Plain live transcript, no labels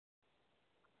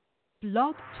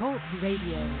Blog Talk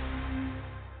Radio.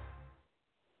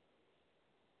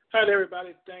 Hi there,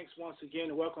 everybody. Thanks once again,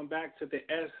 and welcome back to the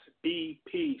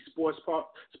SBP. Sports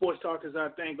talk is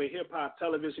our thing, but hip-hop,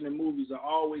 television, and movies are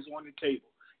always on the table.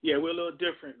 Yeah, we're a little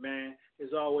different, man.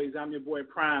 As always, I'm your boy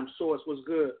Prime. Source, what's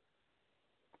good?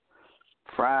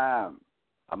 Prime,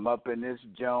 I'm up in this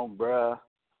joint, bruh,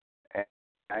 and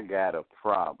I got a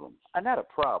problem. Not a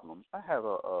problem. I have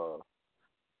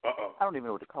I don't even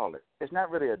know what to call it. It's not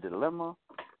really a dilemma.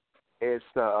 It's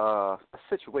a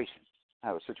situation. I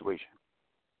have a situation.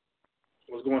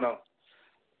 What's going on?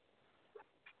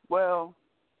 Well,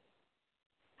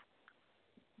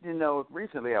 you know,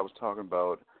 recently I was talking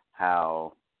about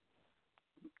how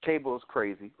cable is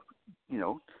crazy. You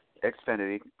know,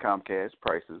 Xfinity, Comcast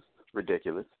prices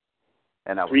ridiculous,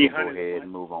 and I was going to go ahead and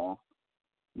move on.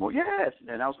 Well, yes,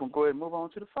 and I was going to go ahead and move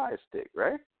on to the Fire Stick,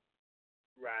 right?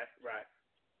 Right.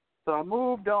 So I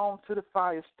moved on to the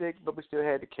Fire Stick, but we still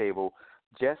had the cable.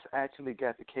 Jess actually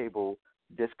got the cable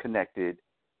disconnected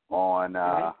on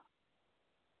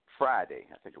Friday.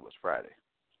 I think it was Friday.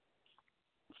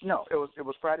 No, it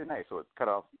was Friday night, so it cut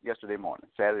off Saturday morning.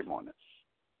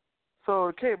 So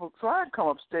the cable. So I come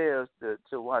upstairs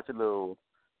to watch a little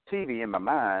TV in my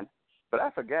mind, but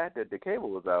I forgot that the cable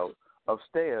was out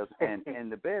upstairs, and in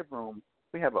the bedroom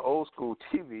we have an old school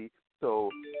TV,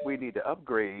 so we need to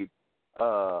upgrade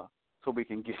so we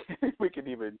can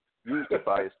even use the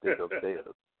Fire Stick upstairs.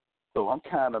 So I'm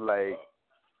kind of like,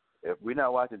 if we're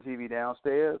not watching TV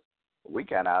downstairs, we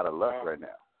kind of out of luck right now.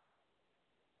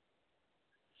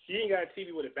 You ain't got a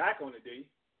TV with a back on it, do you?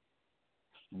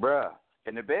 Bruh,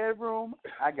 in the bedroom,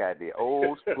 I got the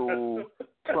old school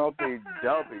Trumpy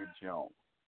Dumpy joint.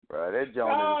 Bruh, that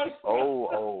joint is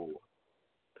old.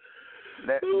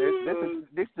 This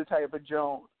is the type of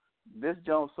joint. This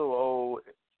joint's so old,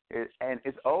 and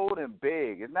it's old and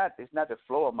big. It's not the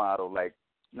floor model like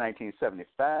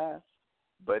 1975,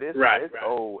 but it's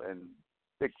old and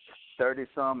big,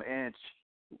 30-some inch,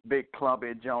 big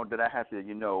clumpy joint that I have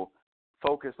to,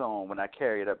 focus on when I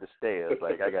carry it up the stairs.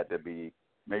 Like I got to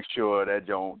make sure that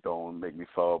joint don't make me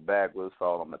fall backwards,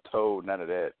 fall on my toe, none of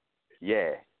that.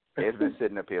 Yeah, it's been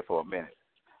sitting up here for a minute.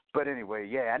 But anyway,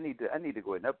 yeah, I need to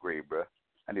go ahead and upgrade, bro.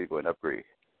 I need to go ahead and upgrade.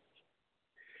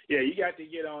 Yeah, you got to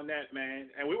get on that, man.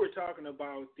 And we were talking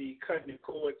about the cutting the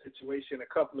cord situation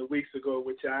a couple of weeks ago,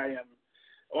 which I am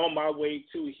on my way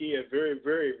to here very,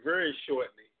 very, very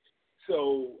shortly.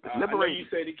 So I know you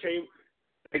say the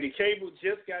cable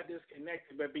just got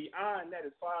disconnected, but beyond that,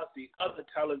 as far as the other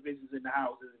televisions in the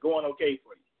house, is it going okay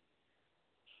for you?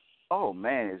 Oh,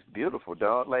 man, it's beautiful,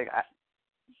 dog. Like,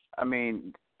 I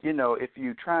mean, if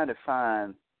you're trying to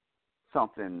find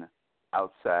something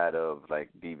outside of, like,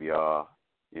 DVR,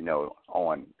 we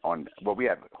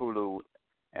have Hulu,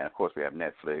 and, of course, we have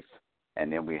Netflix,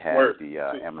 and then we have the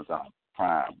Amazon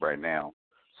Prime right now.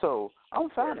 So I'm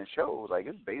finding shows, like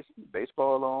it's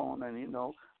baseball on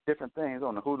and, different things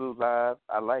on the Hulu Live.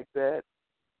 I like that.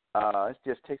 It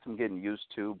just takes some getting used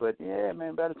to. But, yeah,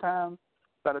 man, by the time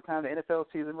the NFL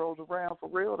season rolls around for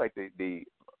real, like the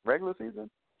regular season,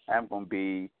 I'm going to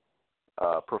be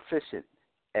proficient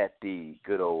at the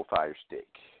good old Fire Stick.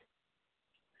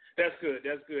 That's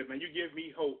good, man. You give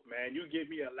me hope, man. You give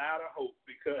me a lot of hope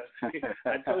because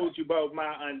I told you about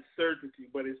my uncertainty,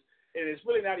 but it's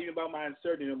really not even about my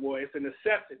uncertainty anymore. It's a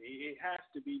necessity. It has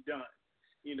to be done.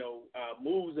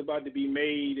 Moves about to be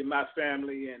made in my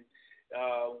family, and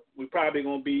we're probably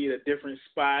going to be at a different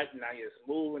spot. Now there's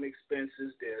moving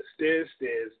expenses. There's this,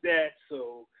 there's that.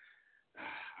 So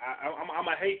I'm going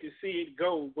to hate to see it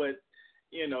go, but,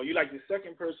 you're like the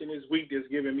second person this week that's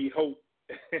giving me hope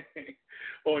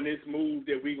on this move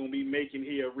that we're going to be making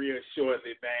here real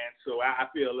shortly, man. So I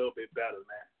feel a little bit better,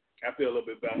 man. I feel a little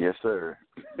bit better. Yes, sir.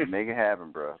 Make it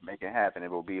happen, bro. Make it happen.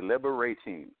 It will be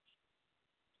liberating.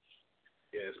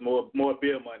 Yeah, it's more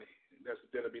bill money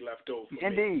that'll be left over.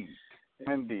 Indeed. Yeah.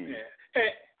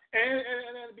 And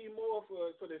that'll be more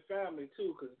for the family,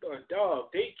 too, because,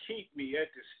 dog, they keep me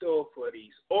at the store for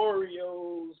these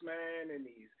Oreos, man, and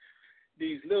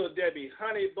these Little Debbie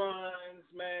honey buns,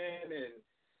 man, and,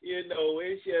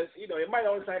 it's just, it might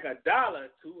only take $1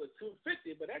 or $2 or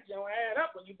 $2.50, but that don't add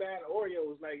up when you buy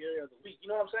Oreos like every other week.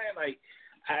 You know what I'm saying? Like,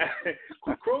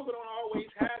 Kroger don't always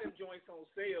have them joints on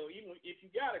sale, even if you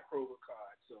got a Kroger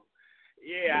card. So,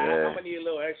 I'm gonna need a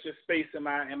little extra space in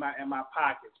my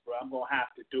pockets, bro. I'm gonna have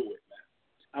to do it, man.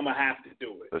 I'm gonna have to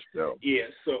do it. Let's go.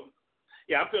 Yeah. So,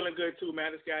 I'm feeling good too,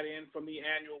 man. Just got in from the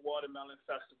annual Watermelon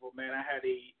Festival, man. I had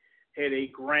a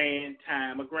grand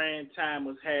time. A grand time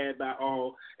was had by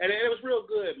all, and it was real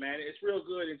good, man. It's real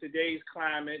good in today's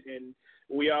climate, and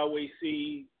we always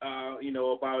see,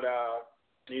 about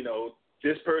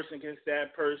this person against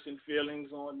that person,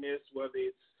 feelings on this, whether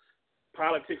it's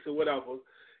politics or whatever.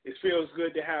 It feels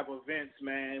good to have events,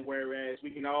 man, whereas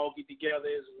we can all get together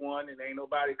as one and ain't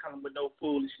nobody coming with no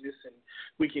foolishness, and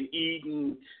we can eat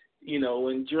and,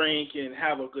 and drink and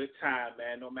have a good time,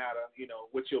 man, no matter,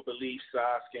 what your beliefs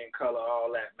are, skin color, all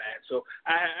that, man. So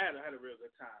I had a real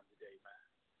good time today,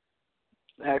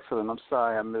 man. Excellent. I'm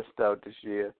sorry I missed out this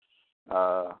year,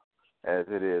 as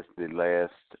it is the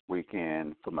last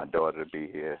weekend for my daughter to be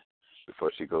here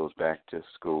before she goes back to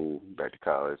school, back to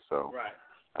college. So right.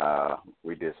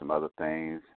 We did some other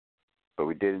things, but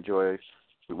we did enjoy.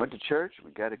 We went to church.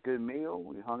 We got a good meal.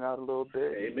 We hung out a little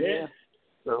bit. Amen. Yeah.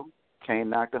 So Kane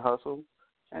knocked the hustle,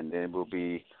 and then we'll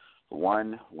be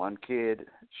one kid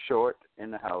short in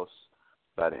the house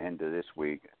by the end of this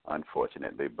week,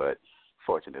 unfortunately, but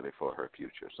fortunately for her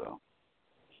future. So.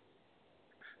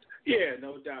 Yeah,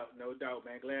 no doubt,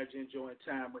 man. Glad you're enjoying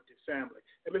time with your family.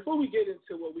 And before we get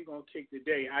into what we're going to kick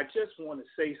today, I just want to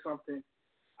say something.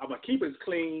 I'm going to keep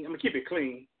it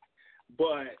clean,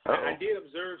 but I did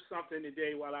observe something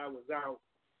today while I was out,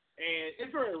 and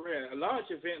it's very rare. A large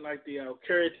event like the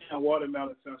Carytown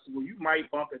Watermelon Festival, you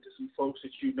might bump into some folks that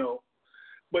you know,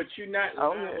 but you're not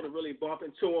able to really bump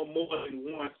into them more than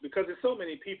once because there's so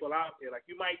many people out there. Like,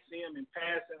 you might see them in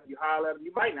passing, you holler at them,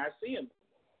 you might not see them.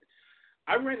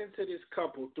 I ran into this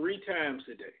couple 3 times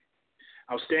today.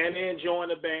 I was standing there enjoying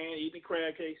the band, eating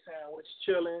crab cake sandwich,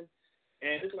 chilling,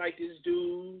 and it's like this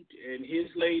dude and his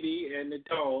lady and the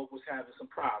dog was having some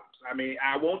problems. I mean,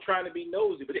 I won't try to be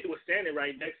nosy, but they were standing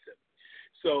right next to me.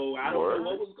 So I don't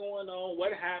know what was going on, what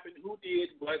happened, who did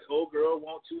what. Old girl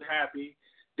wasn't too happy.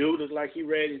 Dude was like he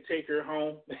ready to take her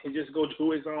home and just go do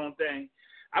his own thing.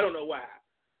 I don't know why.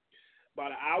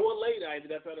 About an hour later, I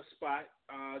ended up at a spot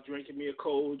drinking me a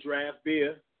cold draft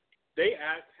beer. They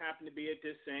happened to be at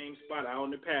this same spot out on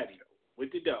the patio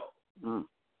with the dog.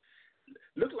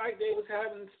 Looked like they was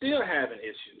still having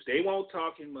issues. They weren't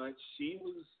talking much. She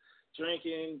was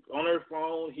drinking on her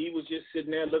phone. He was just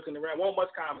sitting there looking around. Wasn't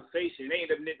much conversation. They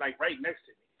ended up like right next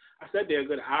to me. I sat there a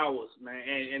good hours, man,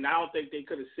 and I don't think they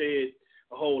could have said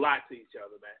a whole lot to each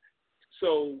other, man.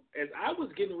 So as I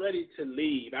was getting ready to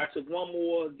leave, I took one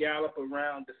more gallop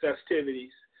around the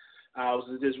festivities.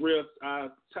 This real,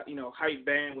 hype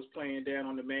band was playing down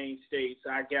on the main stage,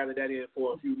 so I gathered that in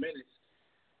for a few minutes.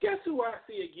 Guess who I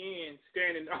see again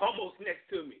standing almost next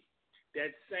to me? That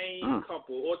same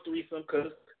couple or threesome, because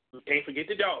we can't forget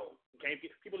the dog.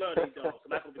 People love these dogs, so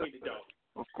let's not forget the dog.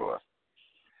 Of course.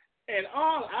 And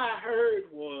all I heard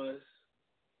was,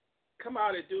 come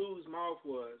out of dude's mouth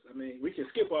was, I mean, we can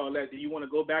skip all that. Do you want to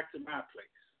go back to my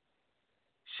place?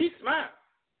 She smiled.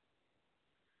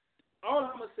 All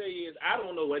I'm going to say is I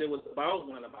don't know what it was about,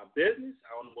 none of my business.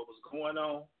 I don't know what was going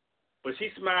on. But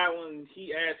she smiled when he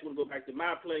asked me to go back to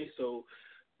my place. So,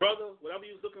 brother, whatever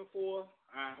you was looking for,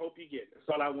 I hope you get it. That's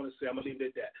all I want to say. I'm going to leave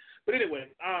it at that. But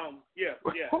anyway,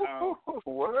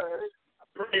 What?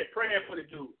 Praying for the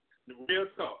dude. The real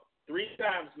talk. 3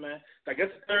 times, man. I guess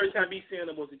the 3rd time he seen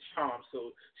him was a charm.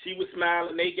 So she was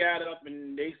smiling. They got up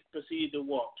and they proceeded to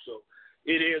walk. So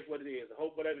it is what it is. I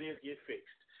hope whatever it is get fixed,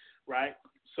 right?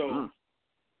 So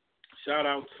shout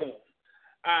out to him.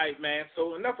 All right, man.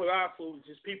 So enough of our food.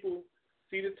 Just people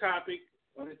see the topic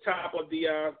on the top of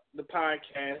the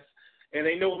podcast, and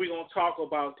they know what we're gonna talk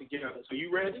about together. So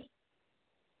you ready?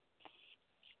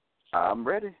 I'm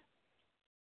ready.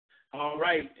 All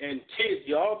right, and kids,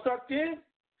 y'all tucked in?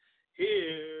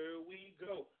 Here we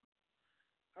go.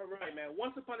 All right, man.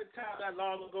 Once upon a time, not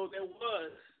long ago, there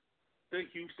was the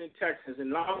Houston Texans, and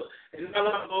not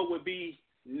long ago would be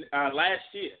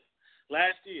last year.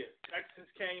 Last year,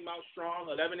 Texans came out strong,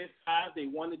 11-5. They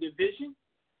won the division,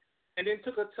 and then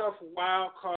took a tough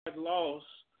wild card loss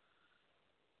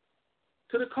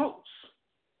to the Colts.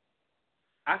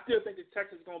 I still think the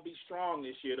Texans are going to be strong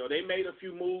this year, though. They made a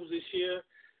few moves this year.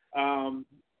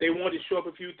 They wanted to show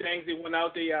up a few things. They went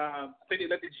out. I think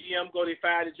they let the GM go. They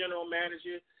fired the general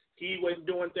manager. He wasn't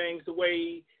doing things the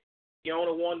way the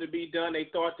owner wanted to be done. They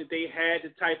thought that they had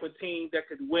the type of team that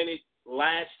could win it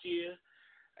last year.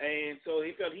 And so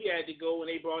he felt he had to go, and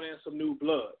they brought in some new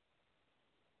blood.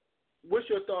 What's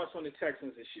your thoughts on the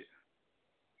Texans this year?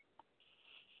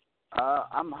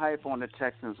 I'm hype on the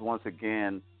Texans once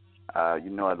again. I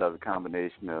love the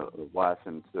combination of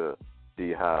Watson to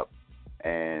D-Hop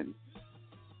and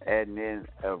adding in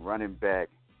a running back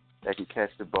that can catch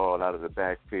the ball out of the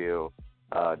backfield,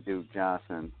 Duke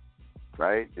Johnson,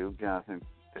 right? Duke Johnson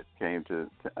that came to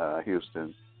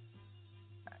Houston.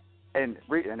 And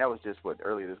that was just,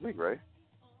 earlier this week, right?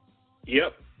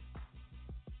 Yep.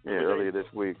 Yeah, earlier this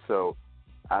week. So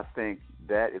I think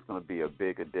that is going to be a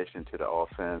big addition to the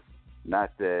offense.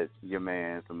 Not that your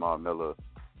man Lamar Miller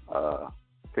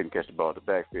couldn't catch the ball in the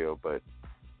backfield, but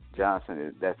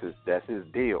Johnson that's his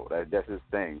deal. That's his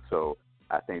thing. So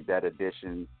I think that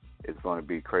addition is going to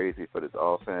be crazy for this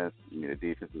offense. I mean, the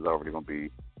defense is already going to be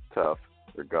tough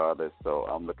regardless. So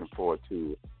I'm looking forward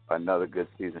to another good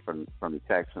season from the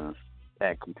Texans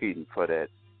and competing for that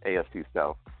AFC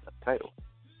South title.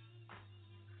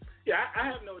 Yeah, I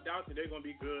have no doubt that they're going to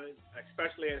be good,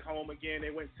 especially at home again.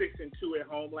 They went 6-2 at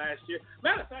home last year.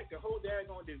 Matter of fact, the whole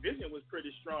daggone division was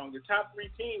pretty strong. The top three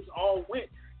teams all went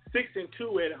 6-2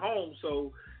 at home,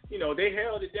 so they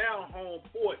held it down home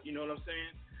court. You know what I'm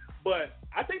saying? But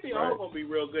I think they are going to be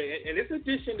real good. And this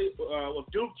addition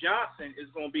of Duke Johnson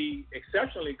is going to be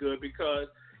exceptionally good because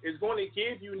it's going to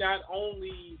give you not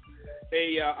only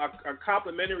a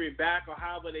complimentary back or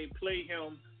however they play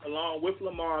him along with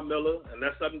Lamar Miller,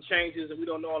 unless something changes and we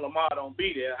don't know Lamar don't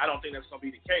be there. I don't think that's going to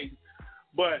be the case.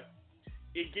 But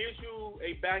it gives you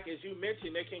a back, as you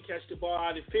mentioned, they can catch the ball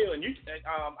out of the field and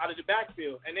out of the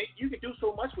backfield, and you can do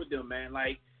so much with them, man.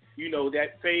 Like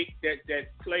that fake,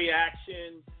 that play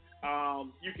action.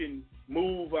 You can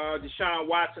move Deshaun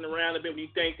Watson around a bit when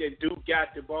you think that Duke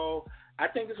got the ball. I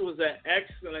think this was an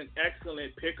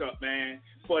excellent pickup, man,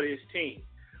 for this team.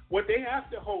 What they have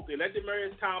to hope, they let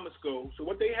Demaryius Thomas go, so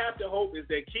what they have to hope is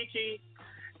that Kiki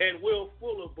and Will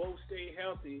Fuller both stay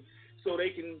healthy so they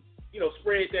can,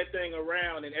 spread that thing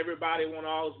around and everybody won't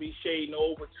always be shading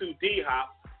over to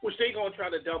D-Hop, which they're going to try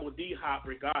to double D-Hop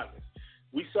regardless.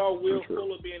 We saw Will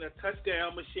Fuller being a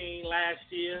touchdown machine last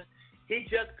year. He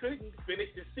just couldn't finish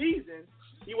the season.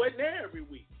 He wasn't there every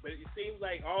week. But it seems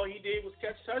like all he did was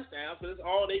catch touchdowns, so that's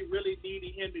all they really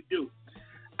needed him to do.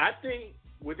 I think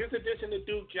with this addition to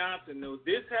Duke Johnson, though,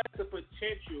 this has the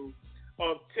potential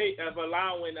of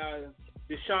allowing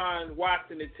Deshaun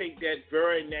Watson to take that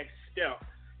very next step.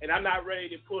 And I'm not ready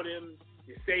to put him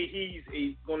to say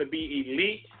he's going to be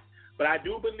elite, but I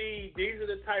do believe these are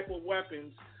the type of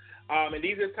weapons and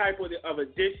these are the type of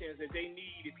additions that they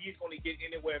need if he's going to get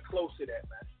anywhere close to that,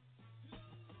 man.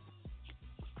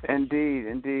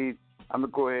 Indeed. I'm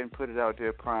going to go ahead and put it out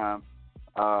there, Prime.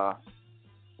 I'm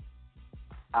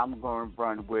going to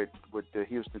run with the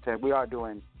Houston Texans. We are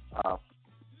doing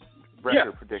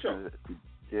record predictions. Sure.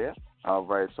 Yeah? All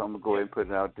right, so I'm going to go ahead and put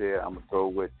it out there. I'm going to go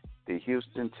with the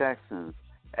Houston Texans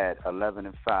at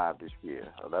 11-5 this year,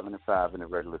 11-5 in the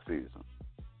regular season.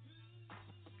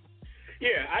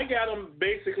 Yeah, I got them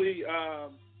basically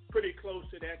pretty close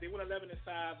to that. They went 11-5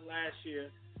 last year.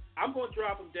 I'm going to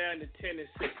drop them down to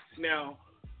 10-6. Now,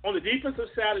 on the defensive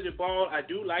side of the ball, I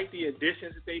do like the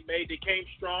additions that they made. They came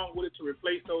strong with it to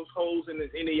replace those holes in the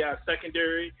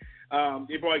secondary.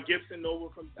 They brought Gibson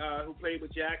over from who played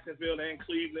with Jacksonville and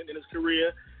Cleveland in his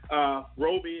career.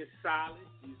 Roby is solid.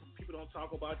 People don't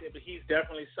talk about that, but he's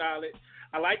definitely solid.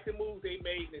 I like the moves they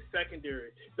made in the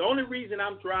secondary. The only reason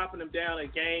I'm dropping them down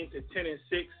in games at 10-6,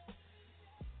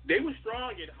 they were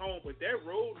strong at home, but their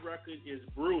road record is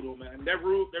brutal, man. Their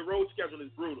road schedule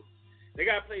is brutal. They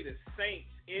got to play the Saints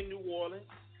in New Orleans.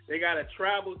 They got to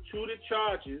travel to the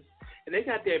Chargers, and they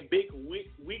got that big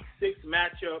Week 6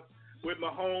 matchup with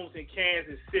Mahomes in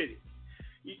Kansas City.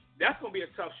 That's going to be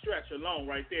a tough stretch alone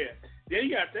right there. Then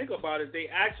you got to think about it. They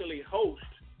actually host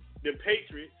the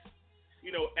Patriots,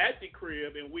 at the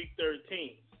crib in Week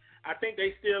 13. I think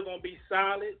they still going to be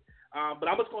solid, but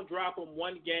I'm just going to drop them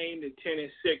one game to 10-6,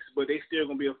 but they still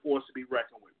going to be a force to be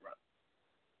reckoned with, bro.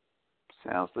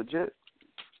 Sounds legit.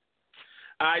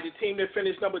 All right, the team that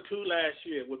finished number 2 last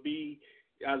year would be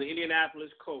the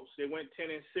Indianapolis Colts. They went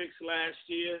 10-6 last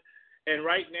year, and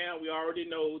right now we already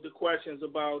know the questions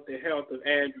about the health of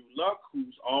Andrew Luck,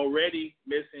 who's already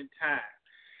missing time.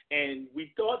 And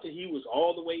we thought that he was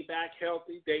all the way back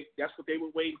healthy. That's what they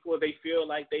were waiting for. They feel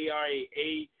like they are a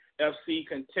AFC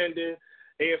contender,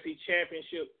 AFC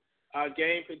championship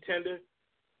game contender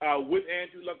with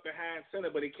Andrew Luck behind center.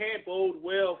 But it can't bode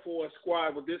well for a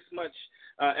squad with this much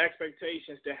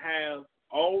expectations to have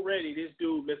already this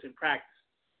dude missing practice.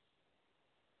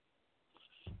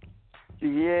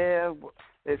 Yeah,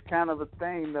 it's kind of a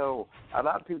thing, though. A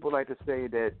lot of people like to say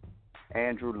that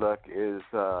Andrew Luck is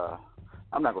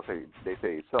I'm not gonna say they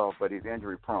say he's soft, but he's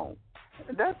injury prone.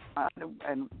 That's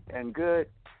fine and good,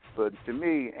 but to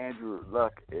me, Andrew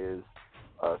Luck is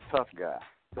a tough guy.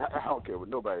 I don't care what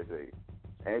nobody says.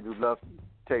 Andrew Luck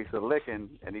takes a licking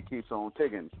and he keeps on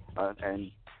ticking.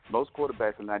 And most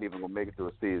quarterbacks are not even gonna make it through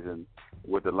a season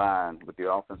with the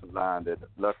offensive line that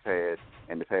Luck had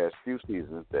in the past few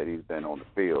seasons that he's been on the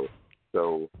field.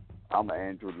 So I'm an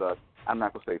Andrew Luck. I'm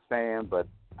not gonna say fan, but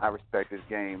I respect his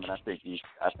game, and I think he's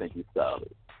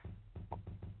solid.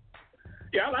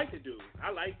 Yeah, I like the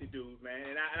dude. Man,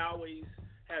 and I always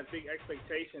have big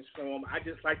expectations for him. I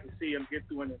just like to see him get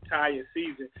through an entire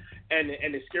season. And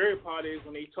the scary part is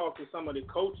when they talk to some of the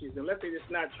coaches, unless they're just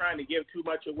not trying to give too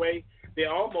much away, they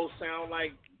almost sound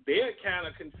like they're kind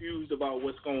of confused about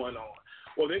what's going on.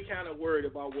 Well, they're kind of worried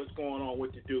about what's going on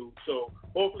with the dude. So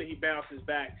hopefully he bounces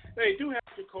back. Now, they do have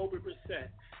Jacoby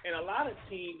Brissett, and a lot of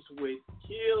teams would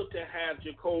kill to have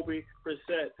Jacoby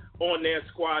Brissett on their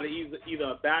squad, either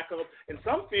a backup. And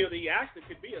some feel that he actually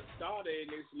could be a starter in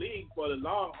this league for the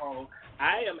long haul.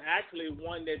 I am actually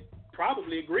one that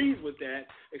probably agrees with that,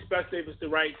 especially if it's the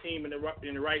right team in the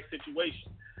right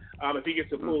situation, if he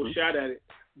gets a full shot at it.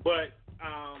 But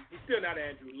he's still not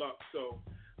Andrew Luck, so.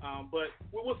 But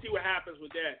we'll see what happens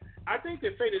with that. I think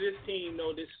the fate of this team,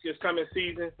 though, this coming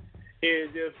season is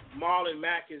if Marlon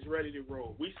Mack is ready to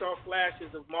roll. We saw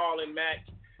flashes of Marlon Mack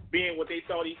being what they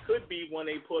thought he could be when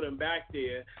they put him back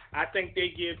there. I think they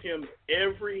give him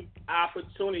every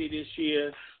opportunity this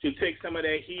year to take some of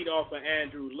that heat off of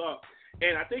Andrew Luck.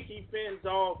 And I think he fends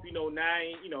off,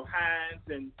 Hines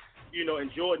and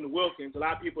Jordan Wilkins. A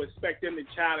lot of people expect them to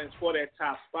challenge for that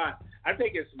top spot. I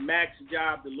think it's Mack's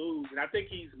job to lose, and I think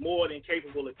he's more than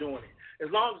capable of doing it.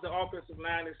 As long as the offensive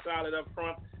line is solid up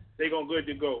front, they're going to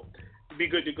be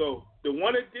good to go. The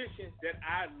one addition that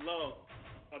I love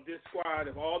of this squad,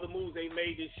 of all the moves they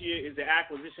made this year, is the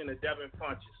acquisition of Devin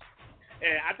Funchess.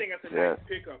 And I think that's a nice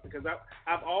pickup because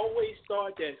I've always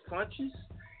thought that Funchess,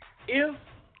 if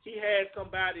he had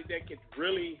somebody that could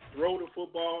really throw the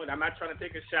football, and I'm not trying to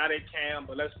take a shot at Cam,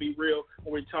 but let's be real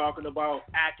when we're talking about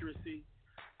accuracy.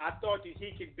 I thought that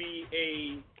he could be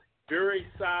a very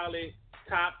solid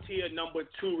top-tier number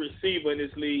 2 receiver in this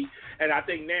league, and I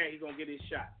think now he's going to get his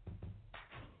shot.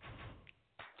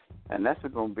 And that's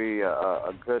going to be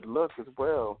a good look as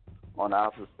well on the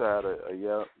opposite side of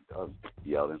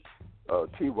Yeldon.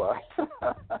 T.Y.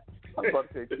 I'm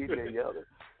about to say T.J. Yeldon.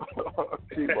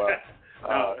 T.Y.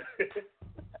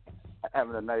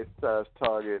 Having a nice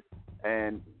target,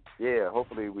 and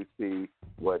hopefully we see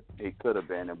what he could have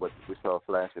been and what we saw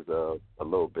flashes of a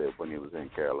little bit when he was in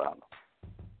Carolina.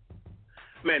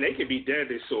 Man, they can be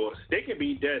deadly, Source. They can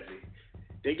be deadly.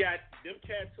 They got them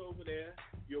cats over there,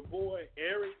 your boy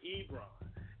Eric Ebron.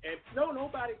 And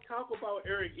nobody talk about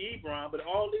Eric Ebron, but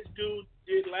all this dude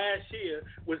did last year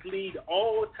was lead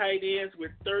all tight ends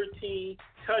with 13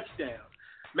 touchdowns.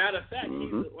 Matter of fact,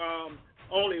 he's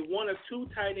only one of 2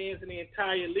 tight ends in the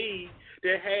entire league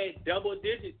that had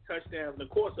double-digit touchdowns. And, of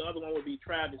course, the other one would be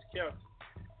Travis Kelce.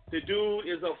 The dude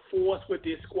is a force with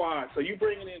this squad. So you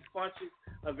bringing in Funchess,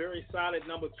 a very solid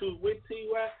number 2 with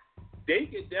T.Y., they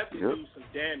could definitely do some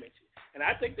damage. And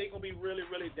I think they're going to be really,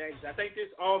 really dangerous. I think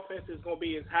this offense is going to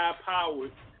be as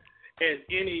high-powered as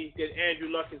any that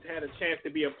Andrew Luck has had a chance to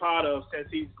be a part of since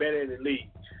he's been in the league.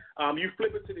 You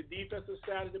flip it to the defensive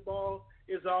side of the ball,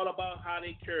 it's all about how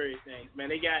they carry things, man.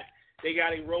 They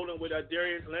got him rolling with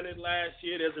Darius Leonard last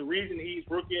year. There's a reason he's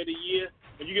Rookie of the Year.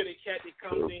 When you get a cat that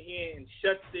comes in here and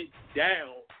shuts it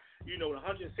down,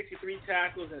 163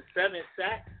 tackles and 7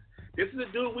 sacks, this is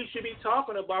a dude we should be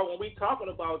talking about when we're talking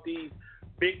about these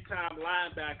big-time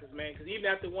linebackers, man, because even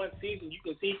after one season, you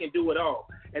can see he can do it all.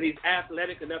 And he's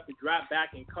athletic enough to drop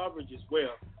back in coverage as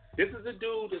well. This is a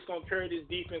dude that's going to carry this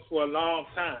defense for a long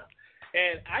time.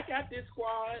 And I got this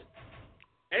squad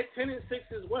at 10-6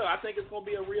 as well. I think it's going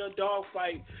to be a real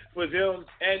dogfight for them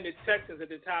and the Texans at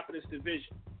the top of this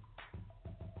division.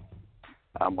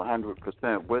 I'm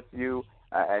 100% with you.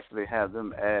 I actually have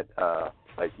them at,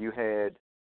 like you had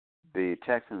the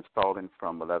Texans falling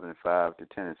from 11-5 to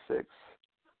 10-6.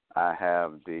 I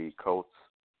have the Colts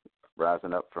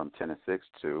rising up from 10-6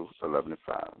 to 11-5.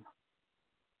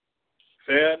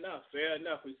 Fair enough.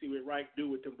 We see what Reich do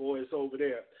with the boys over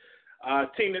there.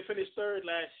 Team that finished third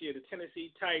last year, the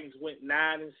Tennessee Titans, went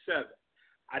 9-7.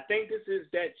 I think this is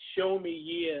that show me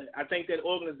year. I think that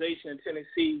organization in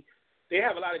Tennessee, they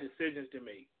have a lot of decisions to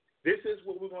make. This is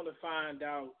what we're going to find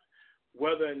out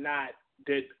whether or not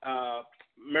that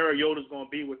Mariota's going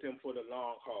to be with them for the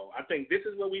long haul. I think this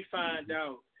is where we find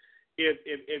out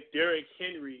if Derrick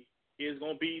Henry is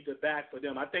going to be the back for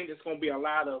them. I think it's going to be a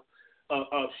lot of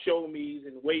show me's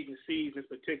and wait and sees this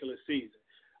particular season.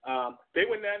 They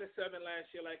went 9-7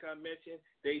 last year, like I mentioned.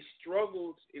 They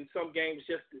struggled in some games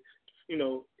just to,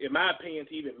 in my opinion,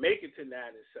 to even make it to 9-7.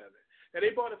 Now,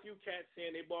 they brought a few cats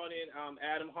in. They brought in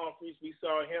Adam Humphries. We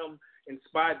saw him in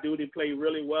spot duty play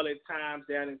really well at times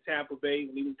down in Tampa Bay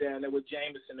when he was down there with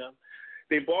Jameis and them.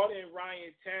 They brought in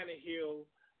Ryan Tannehill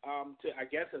to I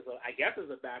guess as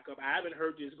a backup. I haven't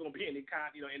heard there's going to be any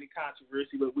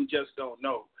controversy, but we just don't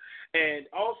know. And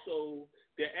also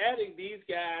they're adding these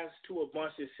guys to a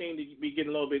bunch that seem to be getting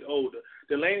a little bit older.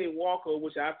 Delaney Walker,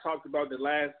 which I've talked about a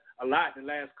lot in the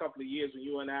last couple of years when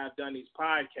you and I have done these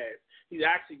podcasts, he's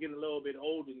actually getting a little bit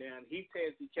older now, and he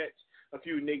tends to catch a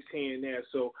few nicks here and there.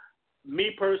 So, me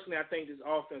personally, I think this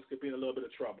offense could be in a little bit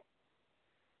of trouble.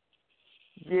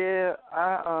 Yeah,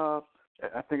 I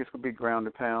think it's going to be ground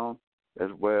and pound as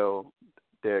well.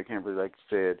 Derrick Henry, like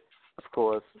you said, of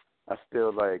course, I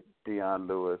still like Deion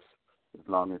Lewis as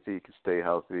long as he can stay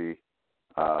healthy.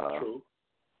 True.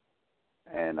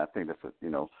 And I think that's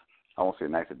I won't say a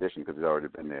nice addition because he's already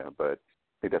been there, but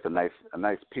I think that's a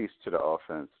nice piece to the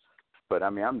offense. But I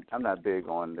mean, I'm not big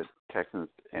on the Texans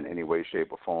in any way,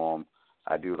 shape, or form.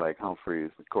 I do like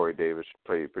Humphreys. Corey Davis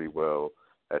played pretty well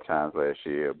at times last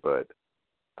year, but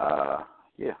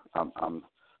yeah, I'm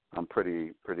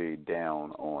pretty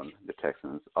down on the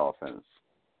Texans offense.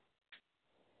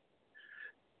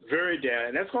 Very down,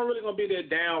 and that's really going to be their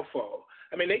downfall.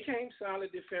 I mean, they came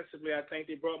solid defensively. I think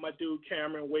they brought my dude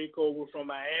Cameron Wake over from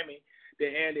Miami.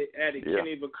 They added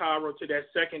Kenny Vaccaro to that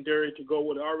secondary to go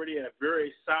with already a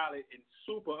very solid and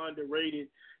super underrated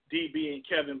DB in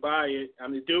Kevin Byard. I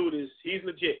mean, the dude he's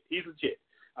legit. He's legit.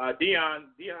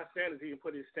 Deion Sanders even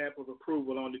put his stamp of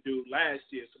approval on the dude last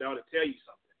year, so that ought to tell you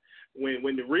something.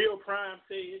 When the real prime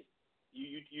say it,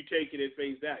 you take it at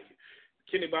face value.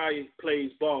 Kenny Byard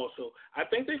plays ball, so I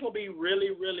think they're going to be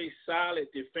really, really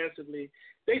solid defensively.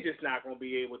 They're just not going to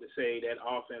be able to say that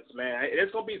offense, man.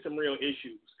 There's going to be some real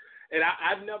issues. And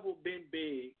I've never been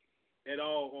big at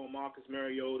all on Marcus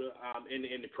Mariota in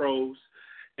the pros.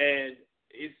 And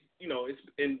it's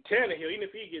in Tannehill, even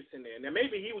if he gets in there. Now,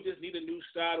 maybe he would just need a new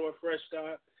start or a fresh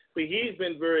start, but he's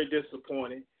been very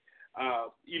disappointing,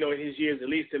 in his years, at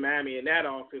least in Miami, in that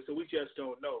offense, so we just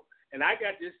don't know. And I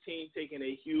got this team taking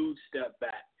a huge step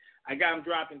back. I got them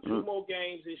dropping 2 more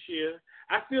games this year.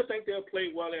 I still think they'll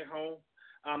play well at home.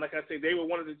 Like I said, they were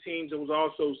one of the teams that was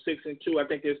also 6-2. I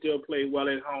think they'll still play well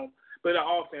at home. But the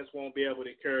offense won't be able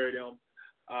to carry them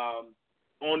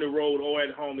on the road or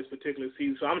at home this particular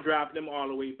season. So I'm dropping them all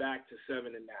the way back to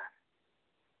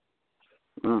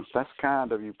 7-9. That's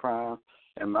kind of you, Prime,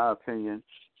 in my opinion,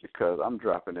 because I'm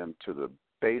dropping them to the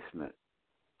basement.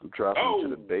 I'm dropping to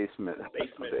the basement of the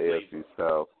AFC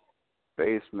South.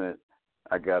 Basement,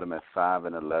 I got them at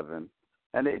 5-11.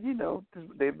 And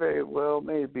they very well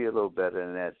may be a little better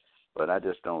than that, but I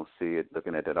just don't see it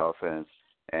looking at that offense.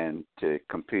 And to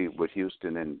compete with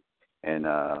Houston and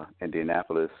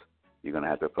Indianapolis, you're going to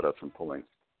have to put up some points.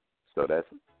 So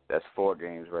that's 4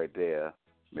 games right there.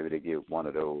 Maybe they get one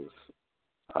of those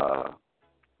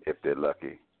if they're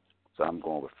lucky. So I'm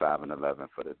going with 5-11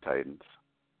 for the Titans.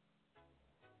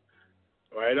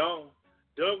 Right on.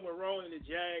 Doug Marrone and the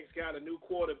Jags got a new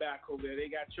quarterback over there. They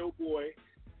got your boy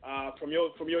from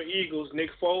your Eagles,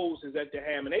 Nick Foles, is at the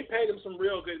helm. And they paid him some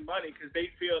real good money because they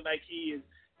feel like he is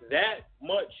that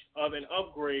much of an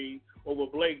upgrade over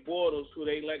Blake Bortles, who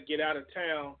they let get out of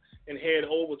town and head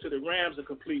over to the Rams to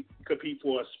compete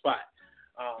for a spot.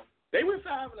 They went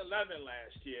 5-11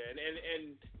 last year,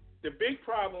 and the big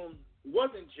problem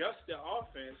wasn't just the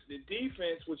offense, the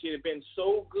defense, which had been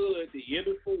so good the year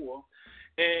before,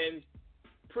 and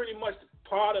pretty much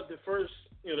part of the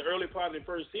early part of the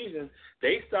first season,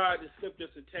 they started to slip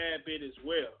just a tad bit as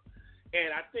well.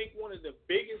 And I think one of the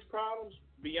biggest problems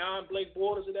beyond Blake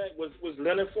Bortles of that was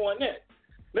Leonard Fournette.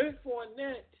 Leonard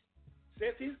Fournette,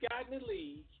 since he's gotten the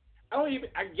league,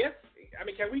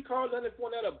 can we call Leonard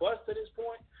Fournette a bust at this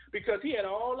point? Because he had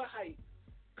all the hype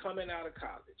coming out of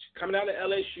college, coming out of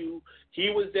LSU. He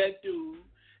was that dude.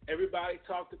 Everybody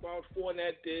talked about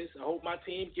Fournette this. I hope my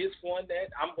team gets Fournette.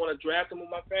 I'm going to draft him on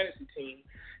my fantasy team.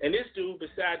 And this dude,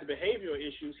 besides the behavioral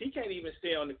issues, he can't even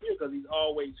stay on the field because he's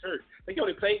always hurt. He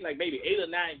only played like maybe 8 or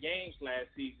 9 games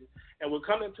last season. And we're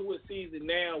coming to a season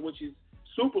now which is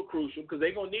super crucial because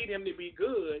they're going to need him to be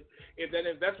good if that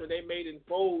investment they made in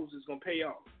Foles is going to pay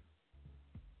off.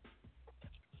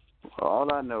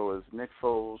 All I know is Nick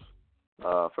Foles,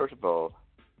 first of all,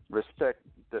 respect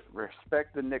the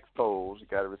Nick Foles. You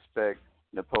got to respect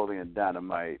Napoleon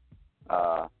Dynamite.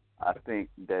 I think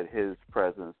that his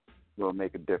presence will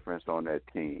make a difference on that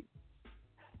team.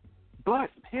 But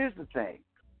here's the thing.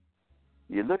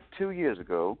 You look 2 years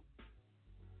ago,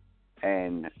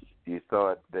 and you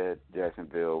thought that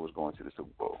Jacksonville was going to the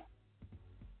Super Bowl.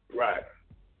 Right.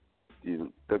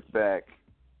 You look back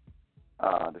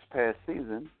this past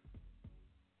season,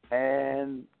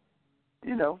 and,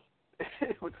 they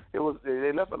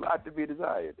left a lot to be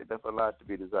desired.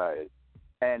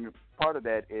 And part of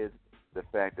that is the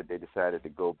fact that they decided to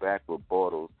go back with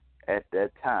Bortles at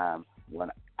that time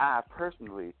when I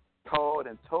personally called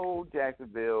and told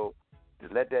Jacksonville to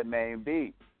let that man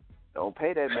be. Don't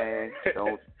pay that man.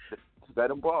 Don't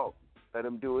let him walk. Let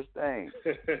him do his thing.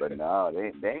 But no,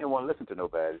 they ain't want to listen to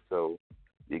nobody. So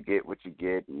you get what you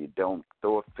get, and you don't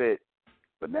throw a fit.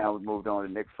 But now we moved on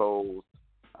to Nick Foles.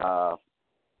 I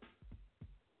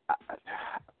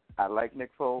like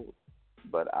Nick Foles,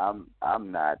 but I'm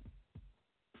not.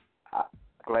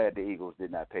 Glad the Eagles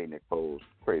did not pay Nick Foles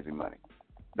crazy money.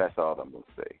 That's all I'm going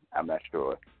to say. I'm not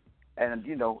sure. And,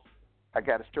 I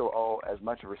got to show as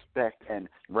much respect and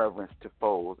reverence to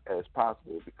Foles as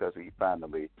possible because he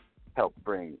finally helped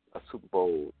bring a Super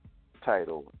Bowl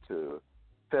title to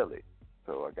Philly.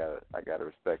 So I got to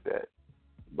respect that.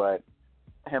 But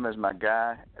him as my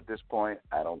guy at this point,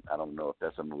 I don't know if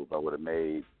that's a move I would have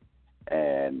made.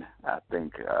 And I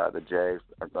think the Jags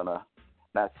are going to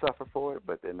not suffer for it,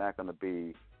 but they're not going to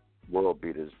be world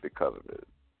beaters because of it.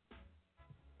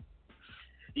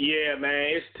 Yeah,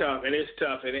 man, it's tough. And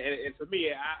for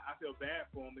me, I feel bad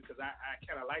for them because I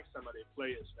kind of like some of their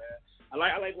players, man.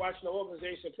 I like watching the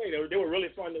organization play. They were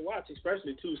really fun to watch,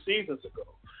 especially 2 seasons ago.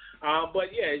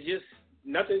 But yeah, it's just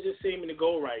nothing's just seeming to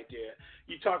go right there.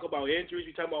 You talk about injuries.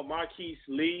 You talk about Marquise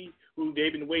Lee, who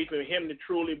they've been waiting for him to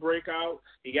truly break out.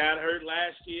 He got hurt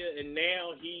last year, and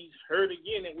now he's hurt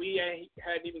again, and we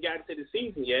hadn't even gotten to the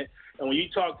season yet. And when you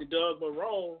talk to Doug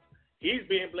Marrone, he's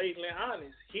being blatantly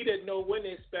honest. He didn't know when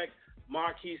to expect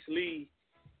Marquise Lee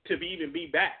to even be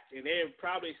back, and they're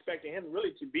probably expecting him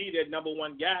really to be their number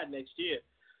 1 guy next year.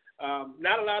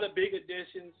 Not a lot of big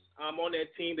additions on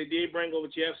that team. They did bring over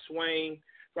Jeff Swain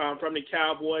from the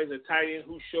Cowboys, a tight end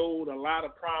who showed a lot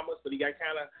of promise, but he got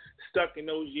kind of stuck in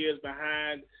those years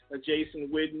behind Jason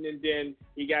Witten, and then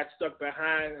he got stuck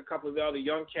behind a couple of the other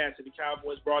young cats that the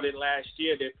Cowboys brought in last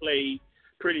year that played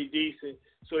pretty decent.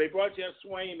 So they brought Jeff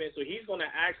Swain in, so he's going to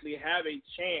actually have a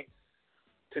chance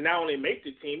to not only make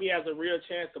the team, he has a real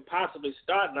chance to possibly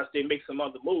start unless they make some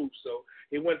other moves. So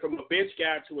he went from a bench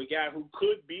guy to a guy who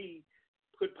could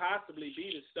possibly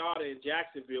be the starter in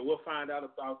Jacksonville. We'll find out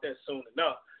about that soon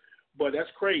enough. But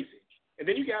that's crazy. And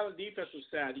then you got on the defensive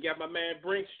side, you got my man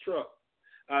Brinks Truck,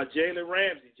 Jalen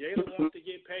Ramsey. Jalen wants to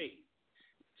get paid.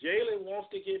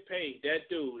 That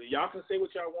dude. Y'all can say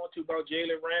what y'all want to about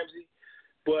Jalen Ramsey,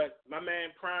 but my man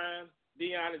Prime,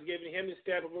 Deion is giving him the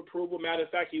stamp of approval. Matter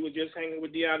of fact, he was just hanging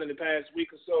with Deion in the past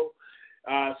week or so.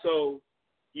 So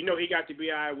he got to be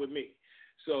all right with me.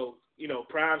 So,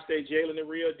 Prime say Jalen the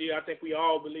real deal. I think we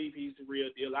all believe he's the real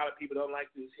deal. A lot of people don't like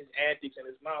his antics in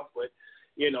his mouth, but,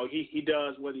 he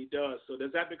does what he does. So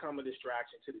does that become a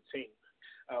distraction to the team?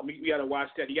 We got to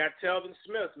watch that. You got Telvin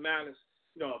Smith, man,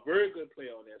 a very good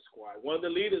player on that squad. One of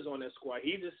the leaders on that squad.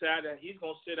 He decided that he's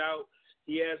going to sit out.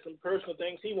 He has some personal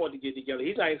things he wanted to get together.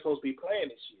 He's not even supposed to be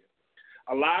playing this year.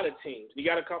 A lot of teams. You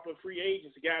got a couple of free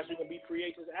agents, the guys who are going to be free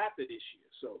agents after this year.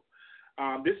 So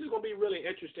this is going to be really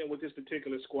interesting with this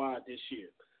particular squad this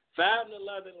year.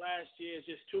 5-11 last year is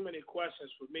just too many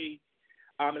questions for me.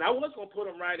 And I was going to put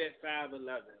them right at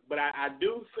 5-11. But I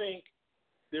do think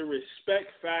the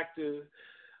respect factor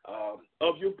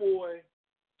of your boy,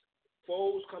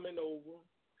 Foles coming over,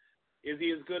 is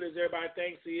he as good as everybody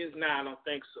thinks he is? Nah, I don't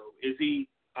think so. Is he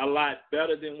a lot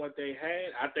better than what they had?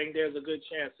 I think there's a good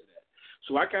chance of that.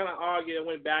 So I kind of argued and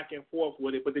went back and forth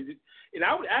with it. And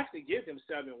I would actually give him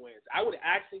 7 wins.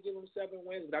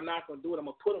 But I'm not going to do it. I'm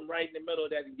going to put him right in the middle of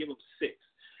that and give him 6.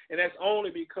 And that's only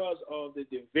because of the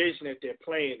division that they're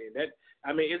playing in.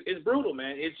 It's brutal,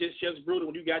 man. It's just brutal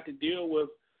when you got to deal with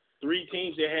 3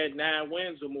 teams that had 9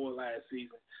 wins or more last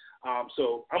season.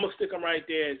 So I'm going to stick them right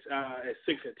there at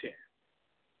 6-10.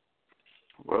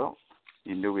 Well,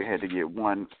 you knew we had to get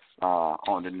one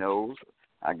on the nose.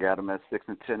 I got them at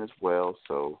 6-10 as well,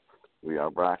 so we are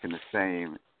rocking the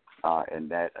same in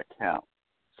that account.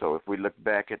 So if we look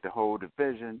back at the whole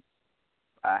division,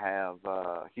 I have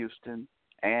Houston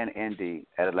and Indy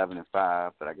at 11-5,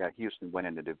 but I got Houston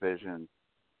winning the division.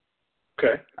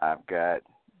 Okay. I've got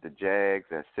the Jags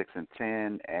at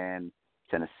 6-10 and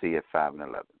Tennessee at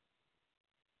 5-11.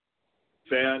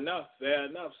 Fair enough.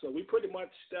 So we pretty much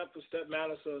step for step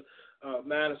minus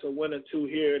a win or 2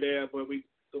 here or there, but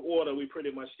the order we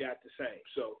pretty much got the same.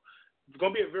 So it's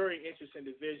going to be a very interesting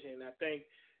division. I think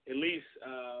at least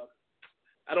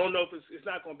I don't know if it's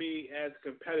not going to be as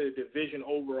competitive division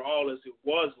overall as it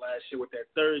was last year with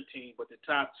that 3rd team, but the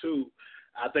top 2,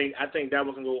 I think that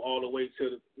was going to go all the way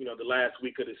to the last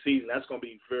week of the season. That's going to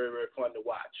be very, very fun to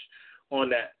watch on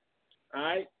that. All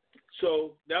right.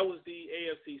 So that was the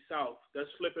AFC South. Let's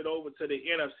flip it over to the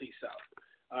NFC South.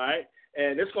 All right.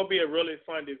 And it's going to be a really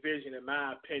fun division in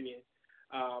my opinion.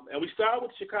 And we start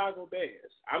with Chicago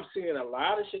Bears. I'm seeing a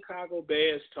lot of Chicago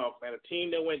Bears talk, man. A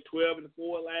team that went 12-4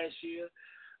 last year.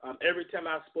 Every time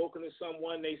I've spoken to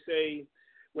someone, they say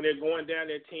when they're going down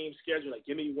their team schedule, like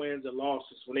give me wins or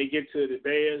losses. When they get to the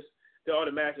Bears, they're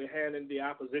automatically handing the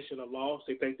opposition a loss.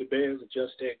 They think the Bears are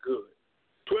just that good.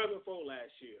 12-4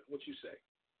 last year. What you say?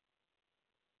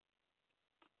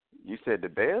 You said the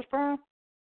Bears, Brian?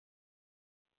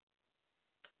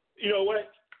 You know what?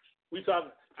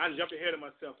 I jumped ahead of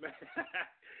myself, man.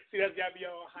 See, that's got me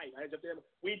all hype. I jumped ahead.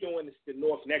 We doing this the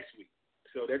North next week.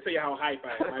 So they'll tell you how hype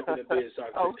I am. I put the Bears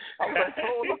talk. I was like,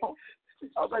 hold on.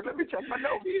 I was like, let me check my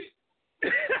notes.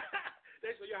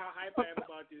 They show you how hype I am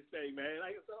about this thing, man.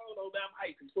 Like, I don't know, man, I'm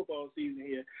hyped. It's football season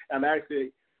here. I'm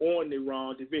actually on the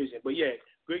wrong division. But, yeah,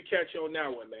 good catch on that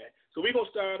one, man. So we're going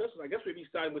to start this one. I guess we'll be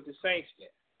starting with the Saints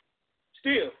then.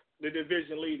 Still, the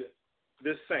division leader,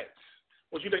 the Saints.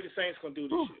 What you think the Saints going to do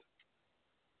this year?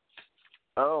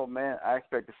 Oh, man, I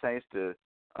expect the Saints to,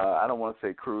 I don't want to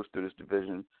say cruise through this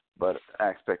division, but I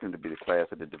expect them to be the class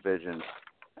of the division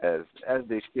as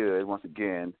they should. Once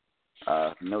again,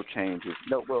 no changes.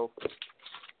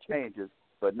 Changes,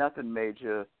 but nothing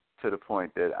major to the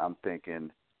point that I'm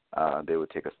thinking they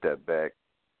would take a step back.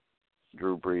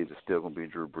 Drew Brees is still going to be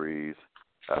Drew Brees.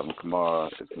 Kamara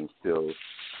is going to still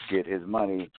get his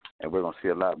money, and we're going to see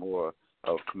a lot more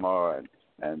of Kamara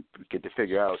and get to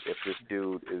figure out if this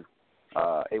dude is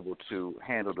able to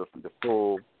handle the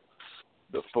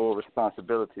full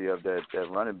responsibility of that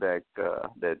running back,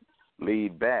 that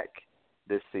lead back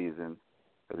this season,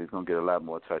 because he's going to get a lot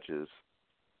more touches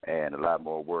and a lot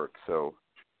more work. So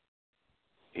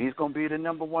he's going to be the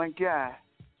number one guy.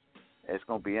 It's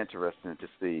going to be interesting to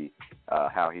see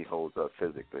how he holds up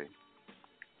physically.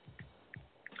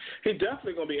 He's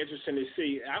definitely going to be interesting to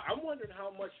see. I'm wondering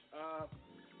how much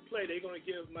play they're going to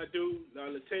give my dude,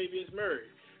 Latavius Murray.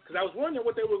 Because I was wondering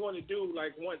what they were going to do,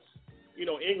 like once,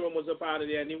 Ingram was up out of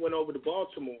there and he went over to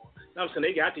Baltimore. I'm saying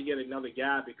they got to get another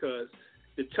guy because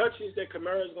the touches that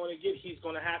Kamara is going to get, he's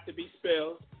going to have to be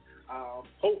spelled.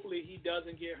 Hopefully he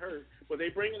doesn't get hurt. But they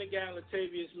bring in a guy,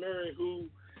 Latavius Murray, who,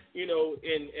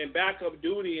 in backup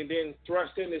duty and then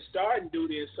thrust into starting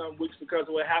duty in some weeks because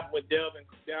of what happened with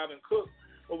Dalvin Cook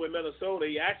over in Minnesota.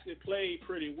 He actually played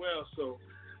pretty well. So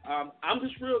I'm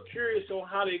just real curious on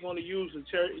how they're going to use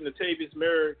Latavius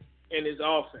Murray in his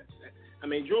offense. I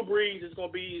mean, Drew Brees is going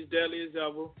to be as deadly as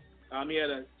ever. He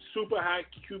had a super high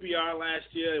QBR last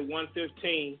year at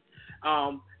 115.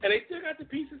 And they still got the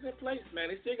pieces in place, man.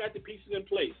 They still got the pieces in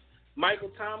place.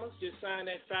 Michael Thomas just signed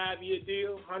that 5-year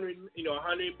deal, $100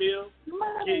 million,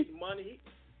 getting money.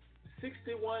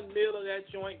 61 mil of that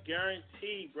joint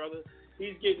guaranteed, brother.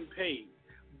 He's getting paid.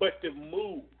 But the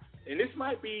move, and this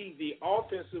might be the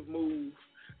offensive move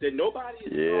that nobody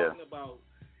is talking about,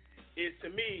 is to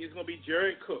me is going to be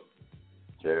Jared Cook.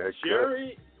 Jared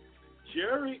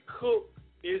Cook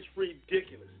is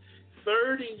ridiculous.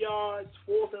 3rd in yards,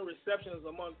 4th in receptions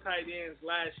among tight ends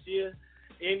last year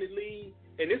in the league.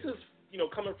 And this is,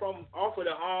 coming from off of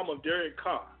the arm of Derek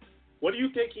Carr. What do you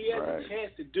think he has a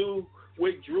chance to do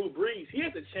with Drew Brees? He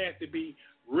has a chance to be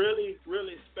really,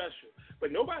 really special.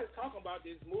 But nobody's talking about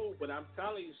this move, but I'm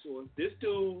telling you, so this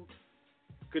dude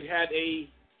could have a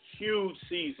huge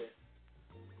season.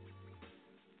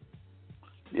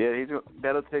 Yeah,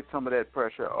 that'll take some of that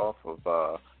pressure off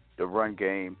of the run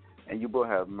game, and you will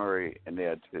have Murray in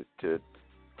there to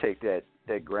take that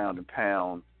ground and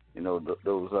pound,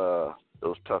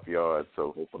 those tough yards.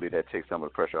 So hopefully that takes some of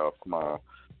the pressure off Kamara.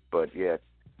 But yeah,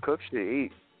 Cook should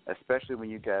eat, especially when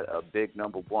you got a big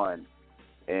number one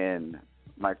in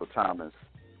Michael Thomas.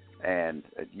 And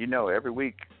every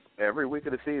week of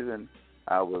the season,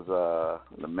 I was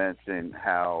lamenting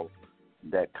how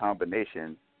that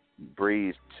combination,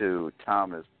 Breeze to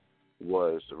Thomas,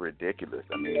 was ridiculous.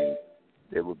 I mean,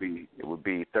 it would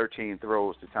be 13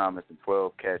 throws to Thomas and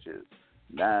 12 catches,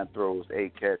 9 throws,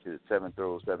 8 catches, 7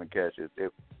 throws, 7 catches,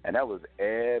 and that was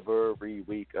every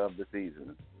week of the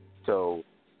season. So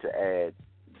to add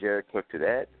Jared Cook to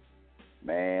that,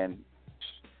 man,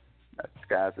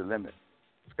 sky's the limit.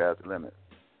 Sky's the limit.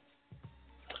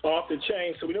 Off the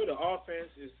chain. So we know the offense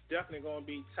is definitely going to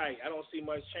be tight. I don't see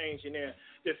much change in there.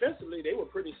 Defensively, they were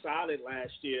pretty solid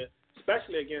last year,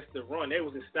 especially against the run. They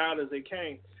was as stout as they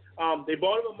came. They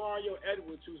bought him Mario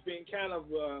Edwards, who's been kind of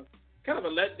a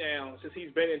letdown since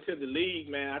he's been into the league,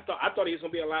 man. I thought he was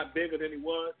going to be a lot bigger than he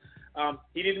was.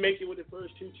 He didn't make it with the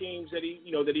first 2 teams that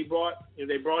he brought.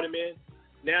 They brought him in.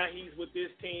 Now he's with this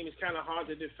team. It's kind of hard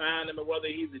to define him, whether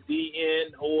he's a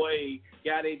DN or a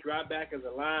guy they drop back as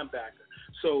a linebacker.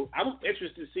 So I'm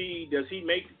interested to see, does he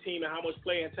make the team and how much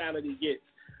playing time did he get?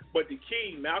 But the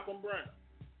key, Malcolm Brown,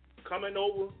 coming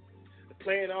over,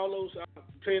 playing those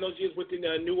years with the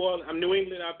New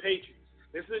England Patriots.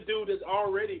 This is a dude that's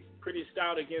already pretty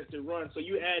stout against the run. So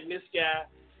you add this guy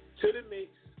to the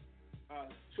mix,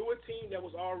 to a team that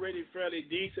was already fairly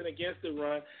decent against the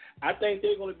run. I think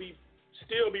they're going to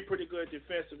still be pretty good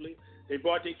defensively. They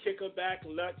brought their kicker back,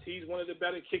 Lutz. He's one of the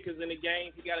better kickers in the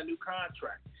game. He got a new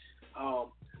contract.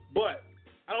 But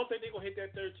I don't think they're going to hit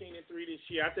that 13-3 this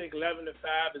year. I think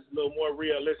 11-5 is a little more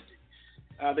realistic.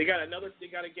 They got a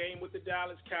game with the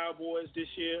Dallas Cowboys this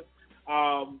year.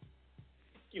 And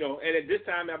at this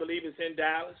time I believe it's in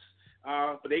Dallas.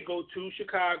 But they go to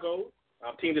Chicago,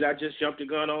 a team that I just jumped the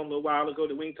gun on a little while ago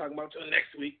that we ain't talking about until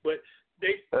next week. But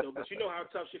but you know how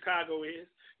tough Chicago is.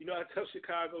 You know how tough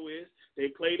Chicago is. They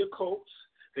play the Colts.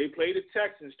 They play the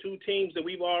Texans, two teams that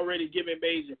we've already given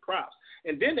major props.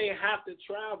 And then they have to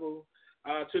travel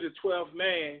to the 12th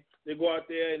man. They go out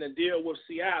there and deal with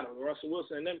Seattle, Russell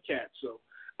Wilson and them cats. So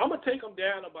I'm gonna take them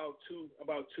down about two.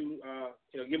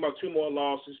 Give them about 2 more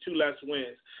losses, 2 less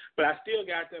wins. But I still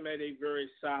got them at a very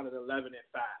solid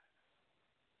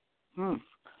 11-5.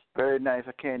 Very nice.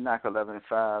 I can't knock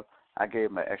 11-5. I gave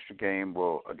them an extra game,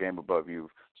 a game above you.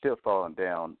 Still falling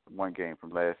down 1 game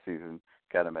from last season.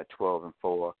 Got them at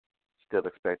 12-4. Still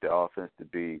expect the offense to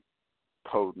be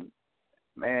potent.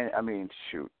 Man, I mean,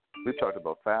 shoot. We talked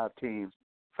about 5 teams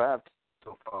so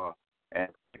far, and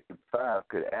 5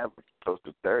 could average close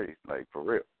to 30, like for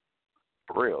real.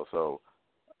 So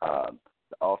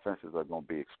the offenses are going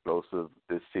to be explosive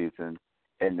this season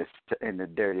in the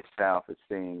dirty South, it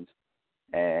seems.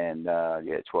 And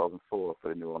 12-4 for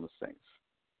the New Orleans Saints.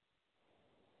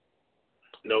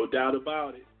 No doubt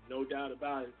about it.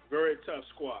 Very tough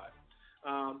squad.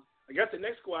 I guess the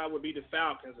next squad would be the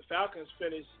Falcons. The Falcons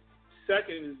finished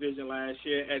second in the division last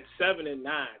year at 7-9.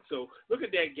 So look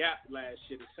at that gap last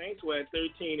year. The Saints were at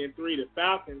 13-3. The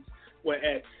Falcons were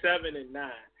at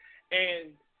 7-9.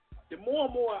 And the more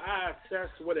and more I assess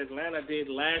what Atlanta did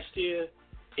last year,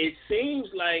 it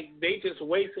seems like they just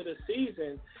wasted a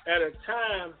season at a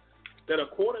time that a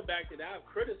quarterback that I've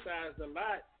criticized a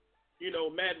lot,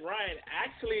 Matt Ryan,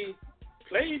 actually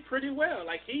played pretty well.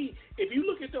 Like if you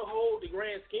look at the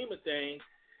grand scheme of things,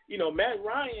 Matt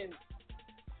Ryan,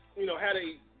 had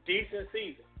a decent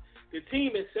season. The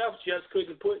team itself just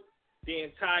couldn't put the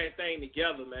entire thing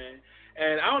together, man.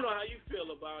 And I don't know how you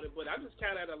feel about it, but I'm just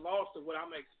kind of at a loss of what I'm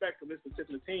going to expect from this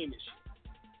particular team this year.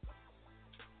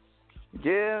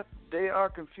 Yeah, they are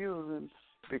confusing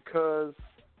because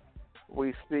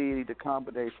we see the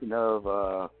combination of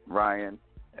Ryan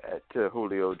to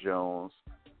Julio Jones,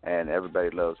 and everybody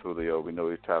loves Julio. We know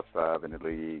he's top 5 in the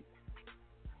league.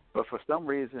 But for some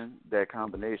reason, that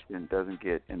combination doesn't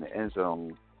get in the end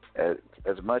zone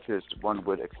as much as one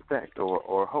would expect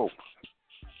or hope.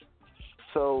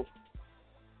 So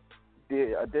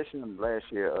the addition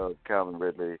last year of Calvin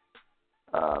Ridley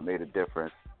made a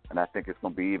difference, and I think it's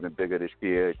going to be even bigger this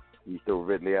year. You throw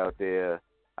Ridley out there,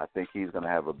 I think he's going to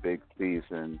have a big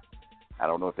season. I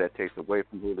don't know if that takes away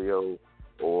from Julio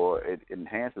or it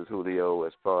enhances Julio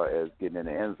as far as getting in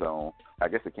the end zone. I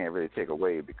guess it can't really take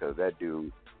away because that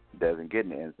dude doesn't get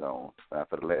in the end zone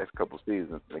for the last couple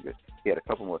seasons. He had a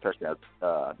couple more touchdowns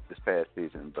this past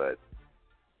season, but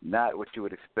not what you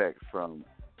would expect from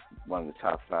one of the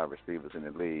top 5 receivers in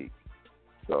the league.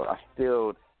 So I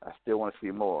still want to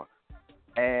see more.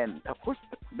 And of course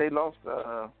they lost.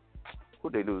 Who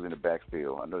they lose in the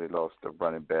backfield? I know they lost the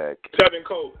running back. Tevin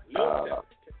Coleman.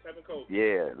 Tevin Coleman.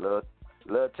 Yeah, Lil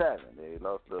Tevin. They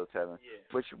lost Lil Tevin,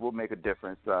 which will make a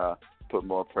difference. Put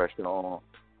more pressure on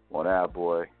our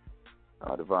boy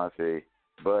Devontae.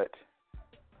 But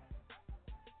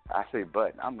I say,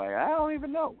 I'm like, I don't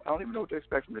even know what to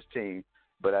expect from this team.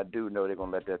 But I do know they're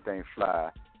gonna let that thing fly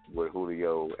with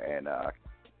Julio and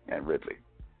Ridley.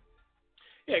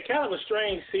 Yeah, kind of a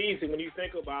strange season when you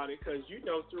think about it, because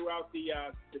throughout the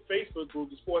Facebook group,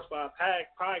 the Sports 5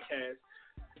 podcast,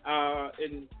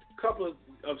 in a couple of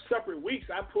separate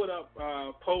weeks, I put up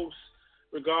posts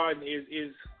regarding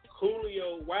is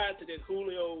Julio, why is it that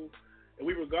Julio, and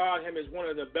we regard him as one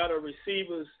of the better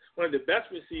receivers, one of the best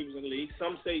receivers in the league,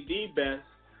 some say the best,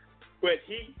 but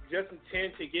he doesn't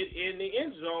tend to get in the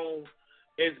end zone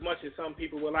as much as some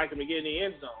people would like him to get in the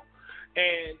end zone.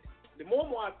 And the more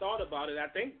and more I thought about it, I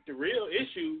think the real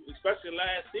issue, especially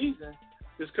last season,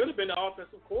 this could have been the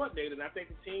offensive coordinator, and I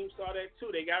think the team saw that too.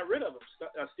 They got rid of him,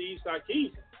 Steve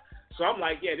Sarkisian. So I'm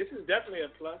like, yeah, this is definitely a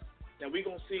plus. Now we're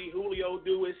going to see Julio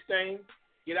do his thing,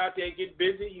 get out there, get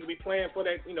busy. You'll be playing for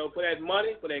that, for that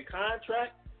money, for that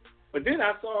contract. But then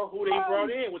I saw who they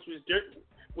brought in, which was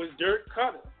Dirk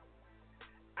Cutter.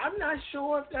 I'm not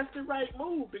sure if that's the right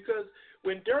move, because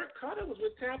when Dirk Cutter was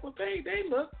with Tampa Bay, they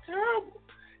looked terrible.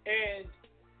 And,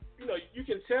 you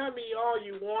can tell me all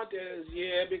you want is,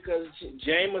 because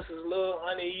Jameis is a little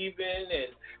uneven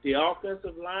and the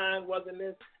offensive line wasn't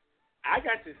this. I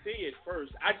got to see it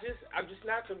first. I'm just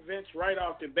not convinced right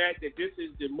off the bat that this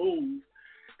is the move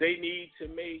they need to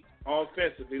make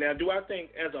offensively. Now, do I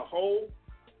think as a whole,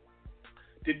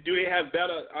 do they have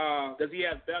better? Does he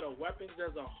have better weapons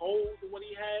as a whole than what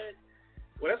he had?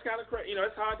 Well, that's kind of crazy.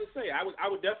 It's hard to say. I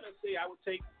would definitely say I would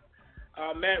take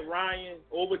Matt Ryan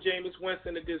over Jameis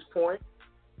Winston at this point.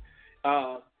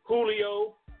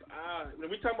 Julio, when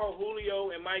we talk about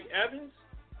Julio and Mike Evans,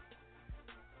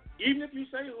 even if you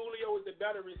say Julio is the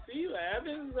better receiver,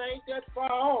 Evans ain't that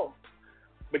far off.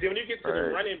 But then when you get to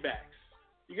the running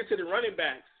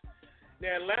backs,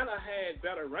 now Atlanta had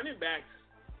better running backs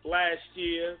last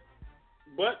year,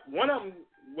 but one of them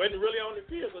wasn't really on the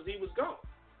field because he was gone.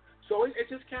 So it's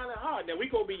just kind of hard. Now, we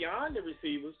go beyond the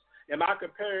receivers. Am I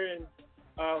comparing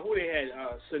who they had?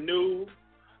 Sanu,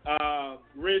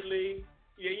 Ridley.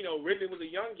 Yeah, Ridley was a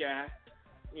young guy,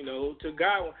 to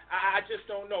Godwin. I just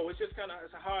don't know. It's just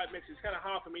it's a hard mix. It's kind of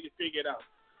hard for me to figure it out.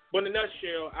 But in a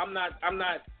nutshell, I'm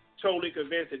not totally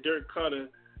convinced that Dirk Cutter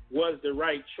was the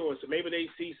right choice. So maybe they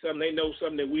see something, they know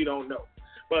something that we don't know.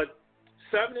 But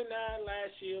 7-9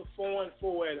 last year,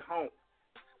 4-4 at home.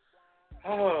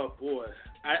 Oh boy,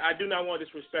 I do not want to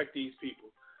disrespect these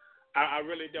people. I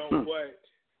really don't, but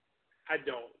I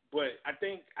don't. But I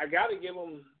think I got to give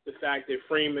them the fact that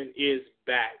Freeman is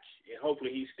back, and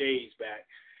hopefully he stays back.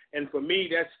 And for me,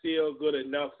 that's still good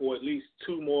enough for at least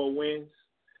 2 more wins.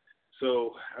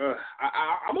 So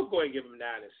I'm gonna go ahead and give him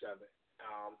 9-7.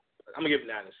 I'm gonna give him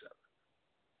 9-7.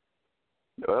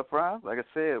 Well, Brian, like I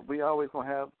said, we always gonna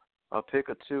have a pick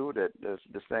or two that's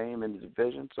the same in the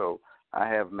division. So I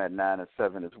have him at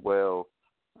 9-7 as well.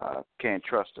 Can't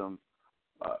trust them.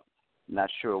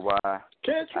 Not sure why.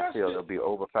 Can't trust I feel they'll be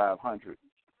over 500,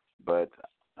 but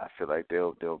I feel like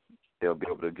they'll be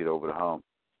able to get over the hump.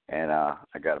 And I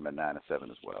got them at 9-7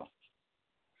 as well.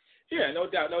 Yeah, no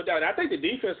doubt. I think the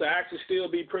defense will actually still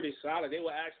be pretty solid. They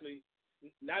were actually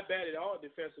not bad at all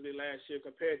defensively last year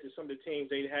compared to some of the teams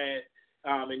they had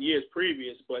in years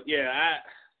previous. But yeah,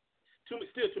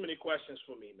 still too many questions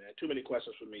for me, man. Too many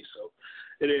questions for me. So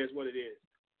it is what it is.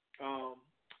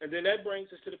 And then that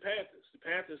brings us to the Panthers. The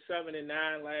Panthers 7-9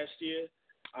 last year.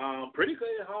 Pretty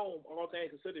good at home, all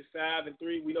things considered.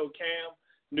 5-3. We know Cam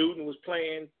Newton was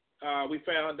playing. We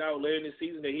found out later in the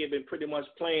season that he had been pretty much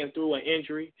playing through an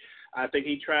injury. I think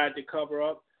he tried to cover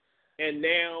up. And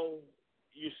now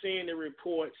you're seeing the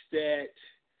reports that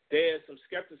there's some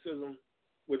skepticism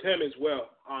with him as well.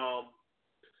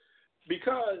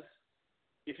 Because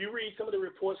if you read some of the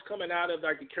reports coming out of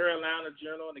like the Carolina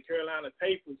Journal and the Carolina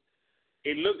papers,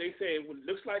 they say it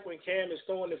looks like when Cam is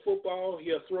throwing the football,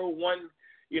 he'll throw one,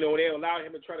 they'll allow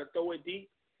him to try to throw it deep.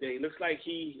 It looks like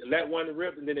he let one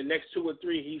rip, and then the next 2 or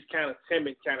 3, he's kind of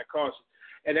timid, kind of cautious.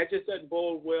 And that just doesn't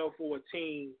bode well for a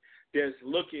team that's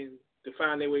looking to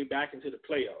find their way back into the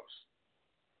playoffs.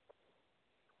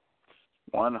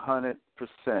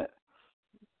 100%.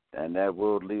 And that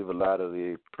will leave a lot of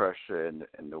the pressure and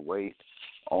the weight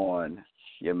on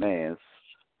your man's,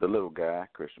 the little guy,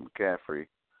 Christian McCaffrey,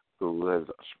 who has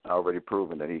already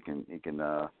proven that he can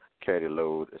carry the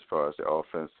load as far as the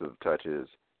offensive touches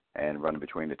and running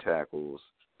between the tackles,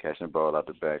 catching the ball out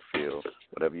the backfield.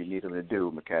 Whatever you need him to do,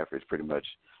 McCaffrey is pretty much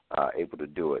able to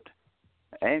do it.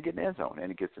 And get in the end zone, and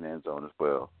he gets in the end zone as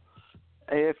well.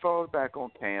 And it falls back on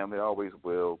Cam. It always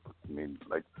will. I mean,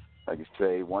 like you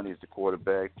say, 1, he's the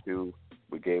quarterback. 2,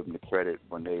 we gave him the credit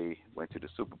when they went to the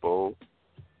Super Bowl.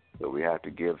 So we have to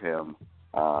give him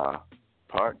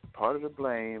part of the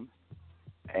blame,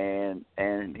 and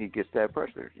he gets that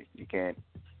pressure. You can't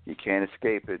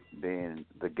escape it, being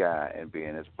the guy and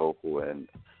being as vocal and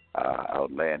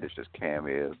outlandish as Cam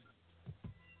is,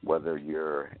 whether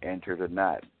you're injured or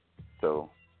not. So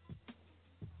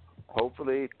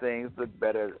hopefully things look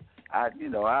better.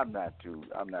 I'm not too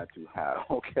high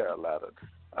on Carolina's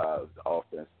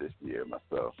offense this year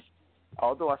myself.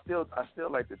 Although I still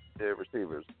like the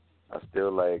receivers. I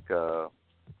still like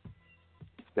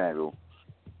Samuel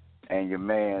and your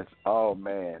man's. Oh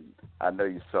man, I know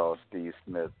you saw Steve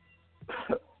Smith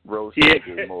roast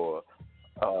DJ Moore.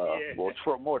 More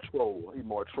troll. He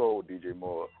more trolled DJ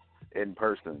Moore in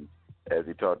person as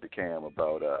he talked to Cam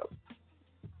about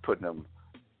putting him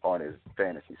on his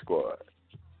fantasy squad.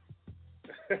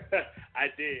 I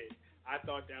did. I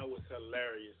thought that was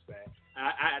hilarious, man.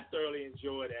 I thoroughly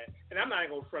enjoyed that. And I'm not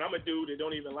going to front. I'm a dude that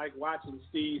don't even like watching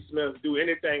Steve Smith do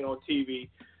anything on TV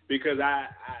because I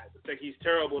think he's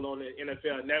terrible on the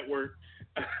NFL Network.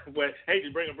 But hate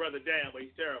to bring a brother down, but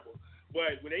he's terrible.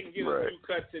 But when they can get a few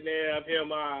cuts in there of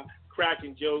him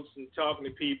cracking jokes and talking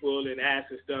to people and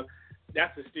asking stuff,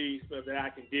 that's the Steve Smith that I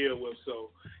can deal with.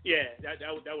 So, yeah, that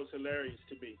was hilarious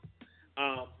to me.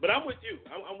 But I'm with you.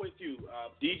 I'm with you.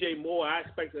 DJ Moore, I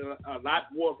expected a lot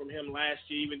more from him last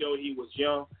year, even though he was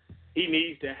young. He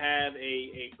needs to have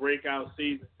a breakout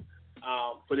season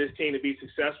for this team to be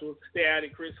successful. They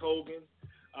added Chris Hogan,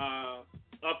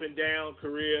 up and down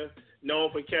career,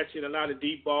 known for catching a lot of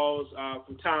deep balls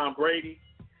from Tom Brady,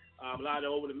 a lot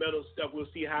of over the middle stuff. We'll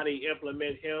see how they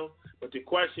implement him. But the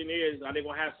question is, are they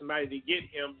going to have somebody to get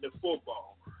him the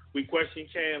football? We question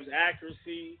Cam's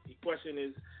accuracy. We question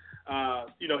his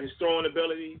his throwing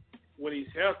ability when he's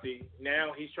healthy.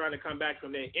 Now he's trying to come back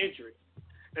from that injury.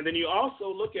 And then you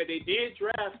also look at, they did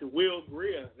draft Will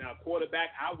Greer. Now, quarterback,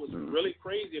 I was really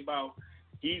crazy about.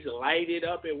 He's lighted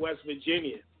up in West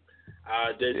Virginia.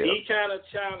 Does he kind of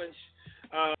challenge,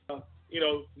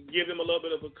 give him a little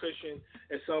bit of a cushion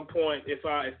at some point if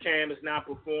Cam is not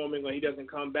performing or he doesn't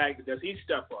come back? Does he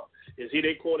step up? Is he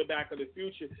their quarterback of the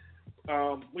future?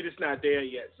 We're just not there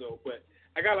yet. But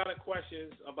I got a lot of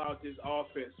questions about this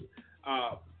offense.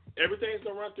 Everything's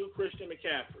going to run through Christian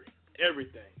McCaffrey.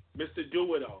 Everything. Mr.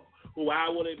 Do-It-All, who I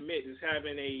will admit is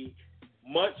having a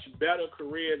much better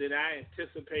career than I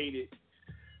anticipated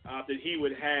that he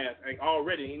would have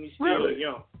already, and he's still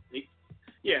young.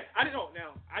 I didn't know.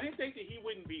 Now, I didn't think that he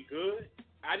wouldn't be good.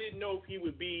 I didn't know if he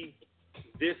would be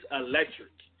this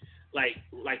electric, like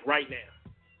right now.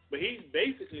 But he's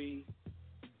basically,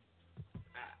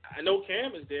 I know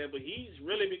Cam is there, but he's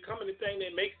really becoming the thing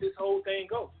that makes this whole thing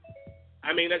go.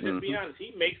 I mean, let's just be honest.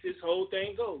 He makes this whole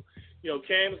thing go.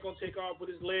 Cam is going to take off with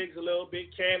his legs a little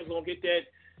bit. Cam is going to get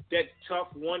that tough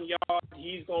 1 yard.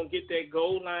 He's going to get that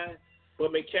goal line.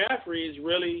 But McCaffrey is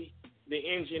really the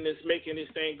engine that's making this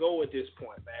thing go at this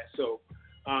point, man. So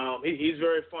he's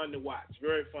very fun to watch.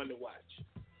 Very fun to watch.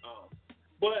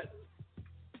 But,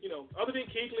 other than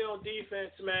Kuechly on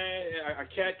defense, man, a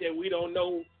cat that we don't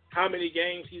know how many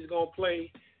games he's going to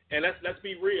play. And let's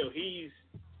be real. He's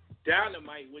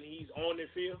dynamite when he's on the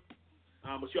field.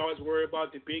 But you always worry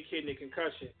about the big hit and the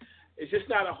concussion. It's just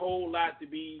not a whole lot to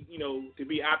be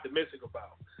optimistic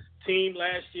about. Team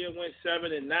last year went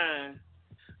 7-9.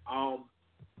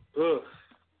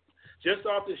 Just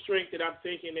off the strength that I'm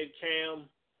thinking that Cam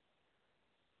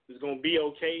is going to be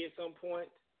okay at some point,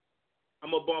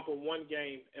 I'm going to bump him one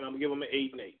game, and I'm going to give him an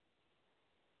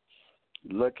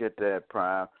 8-8. Look at that,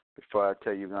 Prime. Before I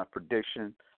tell you my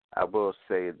prediction, I will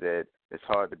say that it's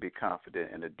hard to be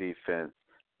confident in a defense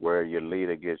where your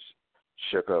leader gets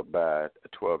shook up by a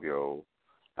 12-year-old.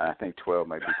 I think 12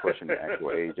 might be pushing the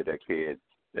actual age of that kid.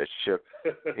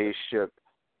 He shook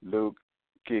Luke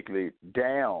Kuechly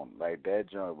down. Like, that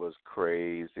joint was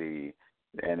crazy,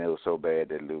 and it was so bad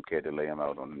that Luke had to lay him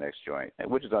out on the next joint,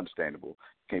 which is understandable.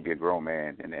 You can't be a grown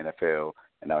man in the NFL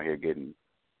and out here getting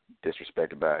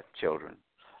disrespected by children.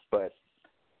 But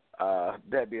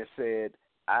that being said,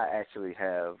 I actually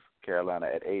have Carolina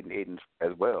at 8-8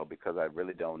 as well because I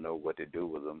really don't know what to do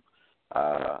with them.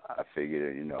 I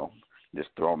figured, just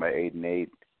throw them at 8-8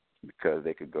 because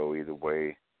they could go either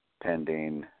way,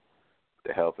 pending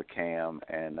the health of Cam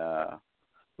and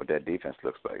what that defense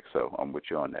looks like. So I'm with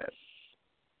you on that.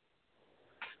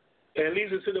 And it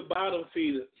leads us to the bottom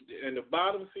feeder, and the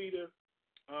bottom feeder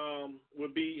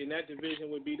would be in that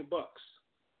division would be the Bucks,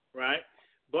 right?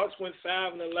 Bucks went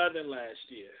 5-11 last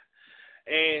year.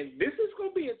 And this is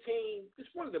going to be a team, it's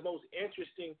one of the most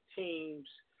interesting teams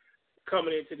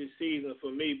coming into the season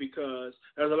for me because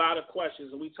there's a lot of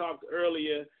questions. And we talked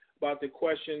earlier about the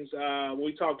questions when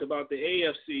we talked about the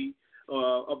AFC,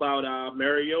 about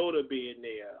Mariota being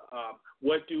there.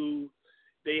 What do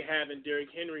they have in Derrick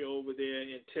Henry over there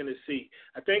in Tennessee?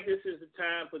 I think this is the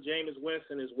time for Jameis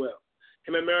Winston as well.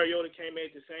 Him and Mariota came in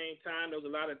at the same time. There was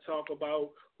a lot of talk about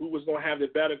who was going to have the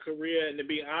better career. And to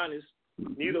be honest,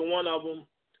 neither one of them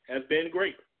has been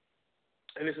great.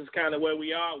 And this is kind of where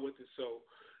we are with it. So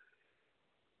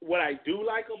what I do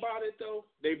like about it, though,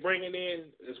 they bringing in,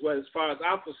 as far as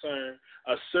I'm concerned,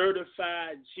 a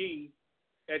certified G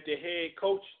at the head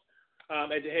coach,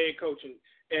 as the head coach.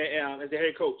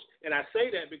 And I say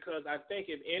that because I think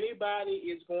if anybody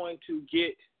is going to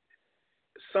get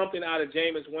something out of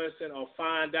Jameis Winston or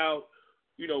find out,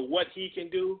 what he can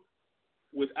do,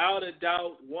 without a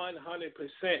doubt, 100%,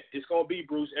 it's going to be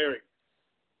Bruce Arians.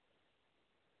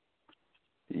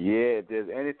 Yeah, if there's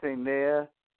anything there,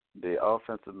 the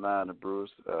offensive line of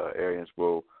Bruce Arians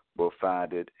will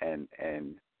find it and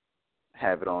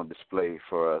have it on display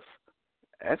for us.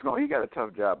 He got a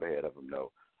tough job ahead of him,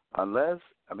 though. Unless,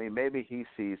 maybe he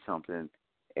sees something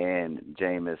in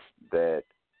Jameis that,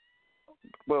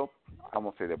 well, I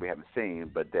won't say that we haven't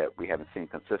seen, but that we haven't seen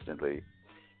consistently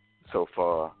so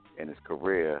far in his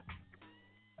career.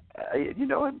 It's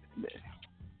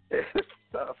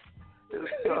tough.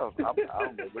 tough. I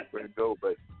don't know which way to go,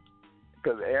 but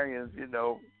because Arians,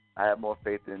 I have more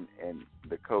faith in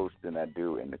the coach than I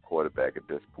do in the quarterback at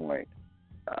this point.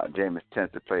 Jameis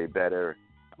tends to play better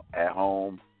at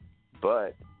home,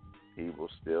 but he will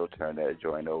still turn that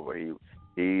joint over. He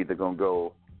either gonna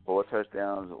go 4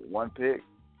 touchdowns, 1 pick,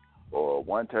 or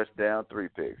 1 touchdown, 3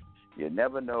 picks. You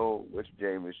never know which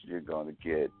Jameis you're gonna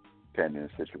get pending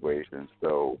the situation.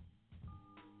 So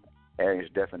Arians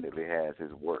definitely has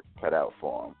his work cut out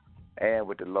for him. And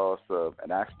with the loss of,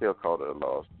 and I still call it a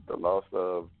loss, the loss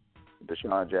of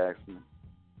Deshaun Jackson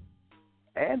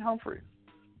and Humphrey,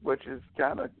 which is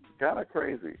kind of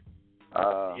crazy.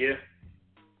 Yeah.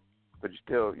 But you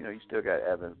still got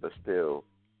Evans, but still,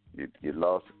 you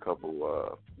lost a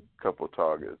couple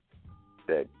targets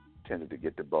that tended to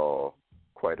get the ball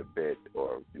quite a bit,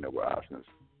 or were options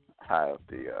high up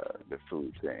the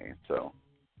food chain. So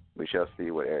we shall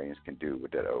see what Arians can do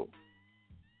with that O.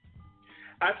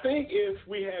 I think if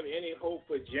we have any hope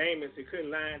for Jameis, it could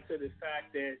lie into the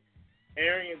fact that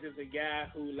Arians is a guy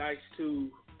who likes to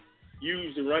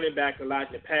use the running back a lot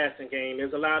in the passing game.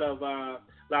 There's a lot of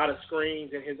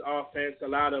screens in his offense, a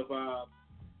lot of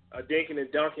dinking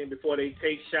and dunking before they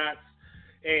take shots.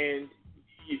 And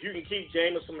if you can keep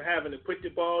Jameis from having to put the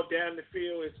ball down the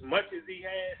field as much as he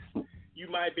has, you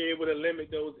might be able to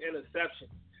limit those interceptions.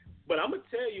 But I'm going to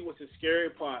tell you what's the scary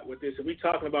part with this. If we're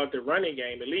talking about the running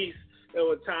game, at least there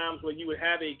were times when you would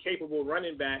have a capable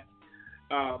running back,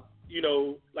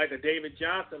 like a David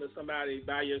Johnson or somebody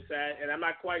by your side. And I'm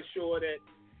not quite sure that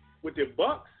with the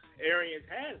Bucs, Arians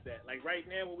has that. Like right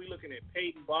now when we're looking at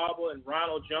Peyton Barber and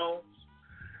Ronald Jones,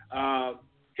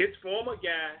 his former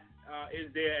guy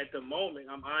is there at the moment.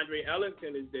 Andre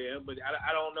Ellington is there, but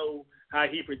I don't know how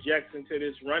he projects into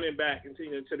this running back, into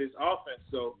this offense.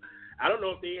 So I don't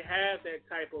know if they have that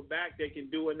type of back that can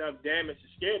do enough damage to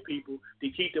scare people to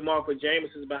keep them off of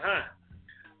Jameis's behind.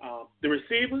 The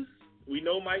receivers, we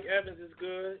know Mike Evans is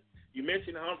good. You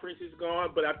mentioned Humphries is gone,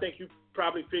 but I think you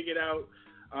probably figured out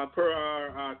per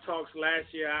our talks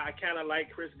last year, I kind of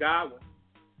like Chris Godwin.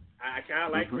 I kind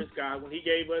of like Chris Godwin. He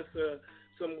gave us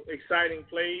some exciting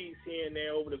plays here and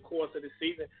there over the course of the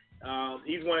season.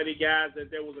 He's one of the guys that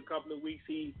there was a couple of weeks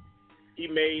he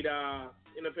made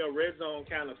NFL Red Zone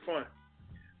kind of fun.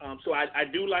 So I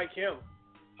do like him.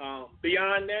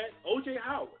 Beyond that, O.J.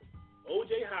 Howard.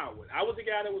 I was the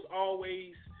guy that was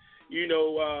always,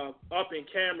 up in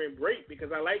Cameron Brate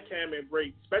because I like Cameron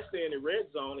Brate, especially in the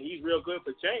red zone. He's real good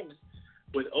for Jameis.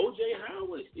 But O.J.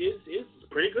 Howard is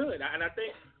pretty good. And I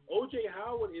think O.J.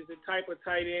 Howard is the type of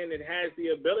tight end that has the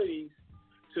abilities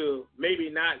to maybe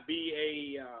not be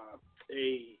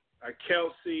a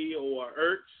Kelsey or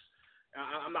Ertz.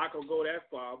 I'm not going to go that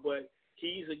far, but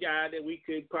he's a guy that we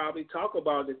could probably talk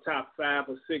about the top 5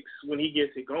 or 6 when he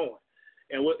gets it going.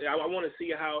 And I want to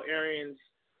see how Arians,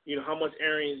 how much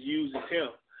Arians uses him,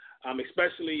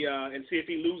 especially and see if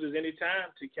he loses any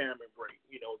time to Cameron Brate.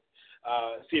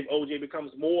 See if OJ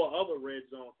becomes more of a red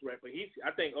zone threat. But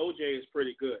I think OJ is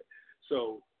pretty good.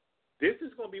 So this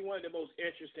is going to be one of the most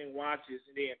interesting watches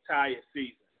in the entire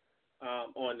season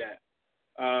on that.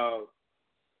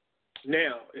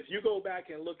 Now, if you go back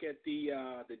and look at the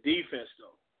defense,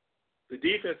 though, the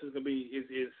defense is going to be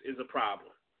is a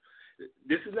problem.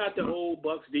 This is not the old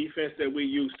Bucs defense that we're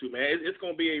used to, man. It's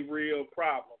going to be a real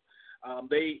problem.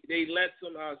 They let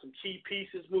some key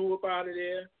pieces move up out of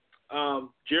there.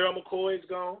 Gerald McCoy's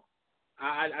gone.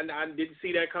 I didn't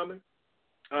see that coming.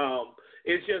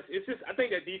 It's just. I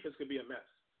think that defense could be a mess.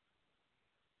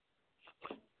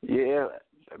 Yeah,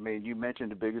 I mean, you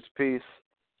mentioned the biggest piece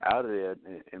out of there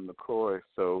in McCoy,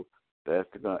 so that's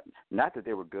not that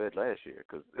they were good last year,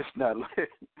 because it's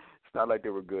not like they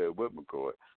were good with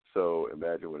McCoy. So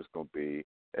imagine what it's going to be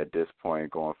at this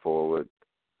point going forward.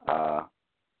 I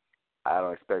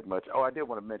don't expect much. Oh, I did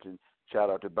want to mention shout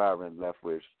out to Byron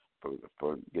Leftwich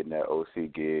for getting that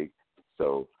OC gig.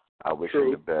 So I wish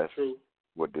him the best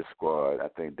with this squad. I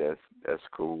think that's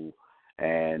cool,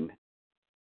 and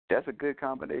that's a good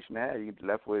combination to have. You get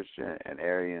Leftwich and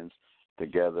Arians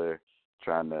together,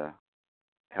 trying to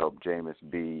help Jameis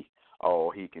be all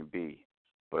he can be.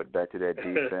 But back to that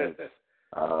defense,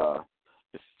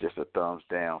 it's just a thumbs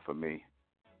down for me.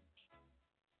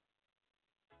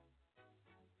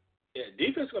 Yeah,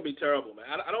 defense is going to be terrible, man.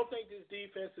 I don't think this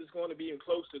defense is going to be even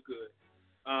close to good.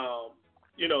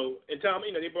 And Tom,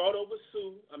 they brought over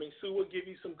Sue. I mean, Sue will give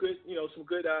you some good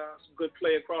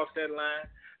play across that line.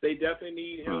 They definitely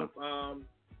need help,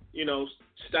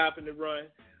 stopping the run.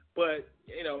 But,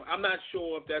 I'm not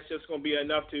sure if that's just going to be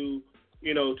enough to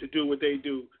do what they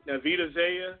do. Now, Vita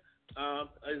Zaya,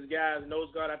 this guy, nose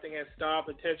guard, I think has star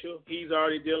potential. He's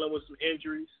already dealing with some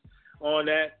injuries. on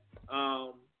that.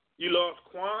 You lost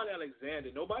Quan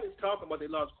Alexander. Nobody's talking about they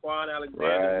lost Quan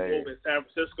Alexander over in San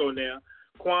Francisco now.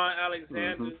 Quan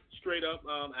Alexander, straight up,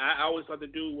 I always thought the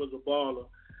dude was a baller.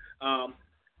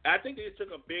 I think they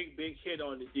took a big hit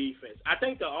on the defense. I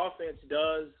think the offense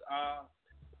does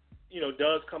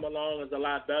come along as a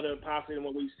lot better possibly than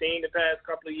what we've seen the past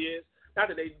couple of years. Not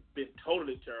that they've been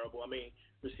totally terrible. I mean,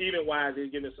 receiving-wise, they're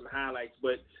giving us some highlights,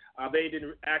 but they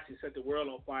didn't actually set the world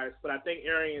on fire. But I think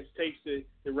Arians takes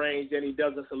the range and he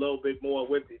does us a little bit more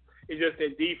with it. It's just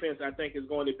that defense, I think, is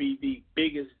going to be the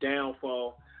biggest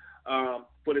downfall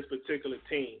for this particular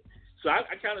team. So I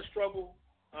kind of struggle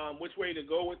which way to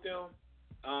go with them.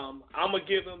 I'm going to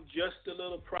give them just a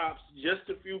little props, just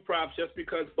a few props, just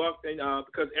because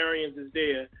because Arians is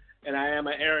there, and I am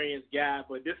an Arians guy.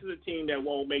 But this is a team that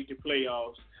won't make the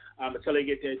playoffs until they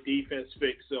get their defense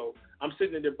fixed. So I'm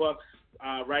sitting in the Bucs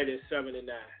right at 7-9.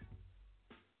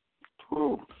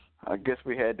 Ooh, I guess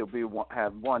we had to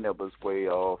have one that was way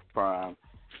off prime.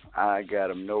 I got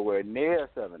them nowhere near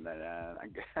 7-9. I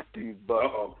got these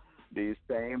Bucs, these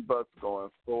same Bucs going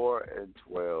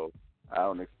 4-12. I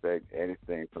don't expect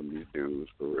anything from these dudes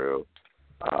for real.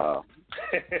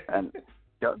 And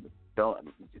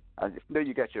don't. I know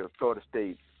you got your Florida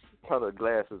State colored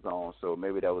glasses on, so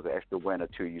maybe that was an extra win or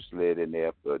two you slid in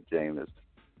there for Jameis,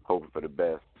 hoping for the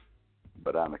best.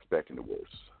 But I'm expecting the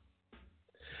worst.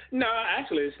 No,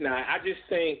 actually, it's not. I just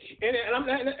think, and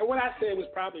what I said was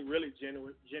probably really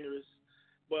generous,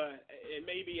 but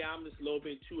maybe I'm just a little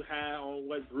bit too high on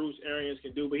what Bruce Arians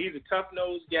can do. But he's a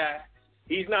tough-nosed guy.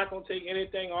 He's not going to take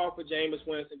anything off of Jameis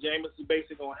Winston. Jameis is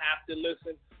basically going to have to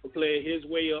listen or play his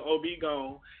way or be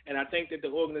gone. And I think that the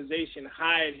organization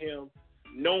hired him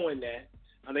knowing that.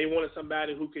 And they wanted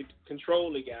somebody who could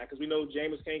control the guy because we know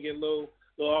Jameis can't get a little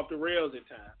off the rails at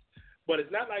times. But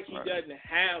it's not like he doesn't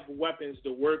have weapons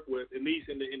to work with, at least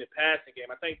in the passing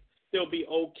game. I think he'll be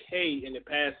okay in the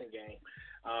passing game.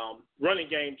 Running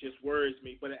game just worries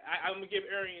me. But I'm going to give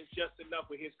Arians just enough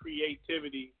with his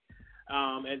creativity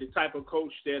and the type of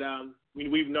coach that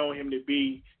we've known him to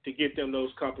be to get them those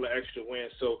couple of extra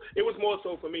wins. So it was more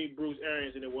so for me, Bruce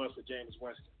Arians, than it was for Jameis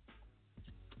Winston.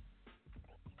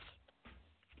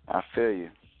 I feel you.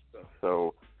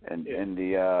 So in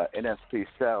the NFC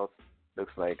South,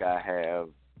 looks like I have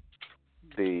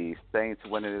the Saints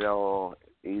winning it all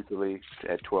easily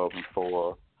at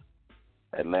 12-4,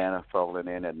 Atlanta falling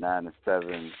in at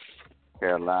 9-7,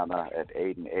 Carolina at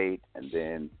 8-8, and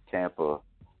then Tampa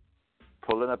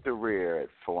pulling up the rear at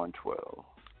 4-12.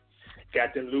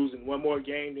 Got them losing one more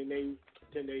game than they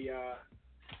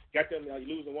got them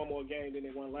losing one more game than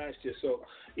they won last year. So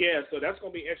yeah, so that's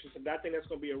going to be interesting. I think that's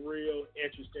going to be a real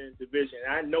interesting division.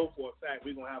 And I know for a fact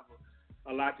we're going to have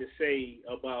a lot to say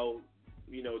about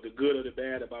the good or the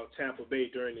bad about Tampa Bay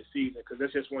during the season because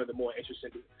that's just one of the more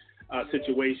interesting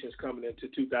situations coming into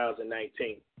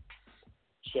 2019.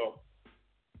 So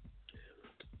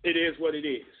it is what it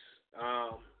is.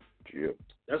 Yeah.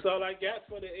 That's all I got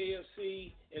for the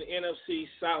AFC and NFC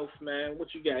South, man.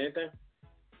 What you got? Anything?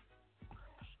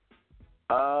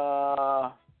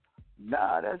 Nah,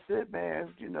 that's it,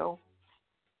 man.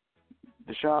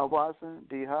 Deshaun Watson,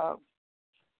 D-Hop,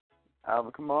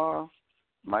 Alvin Kamara,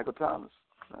 Michael Thomas.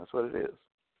 That's what it is.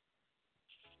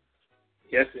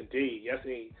 Yes, indeed.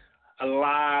 A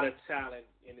lot of talent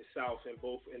in the South in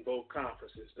both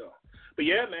conferences, though. But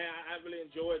yeah, man, I really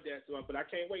enjoyed that. But I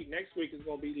can't wait. Next week is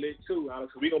gonna be lit too,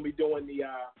 Alex. We're gonna be doing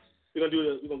we're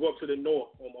gonna go up to the north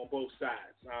on both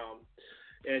sides.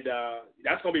 And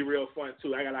that's gonna be real fun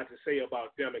too. I got a lot to say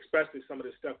about them, especially some of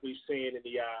the stuff we've seen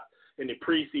in the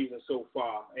preseason so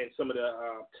far, and some of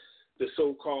the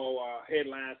so-called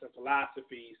headlines and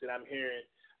philosophies that I'm hearing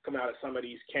coming out of some of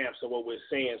these camps and what we're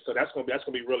seeing. So that's gonna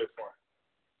be really fun.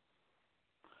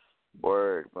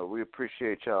 Word. But we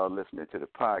appreciate y'all listening to the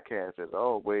podcast as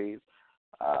always.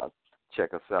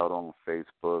 Check us out on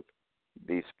Facebook,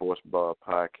 the Sports Bar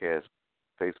Podcast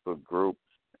Facebook group,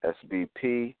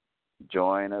 SBP.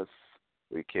 Join us.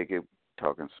 We kick it,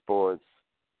 talking sports,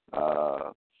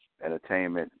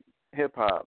 entertainment, hip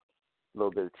hop, a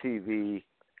little bit of TV,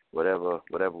 whatever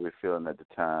we're feeling at the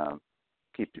time.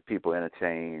 Keep the people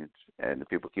entertained, and the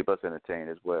people keep us entertained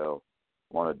as well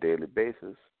on a daily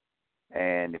basis.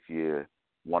 And if you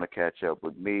want to catch up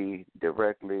with me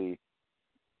directly,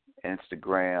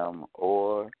 Instagram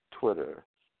or Twitter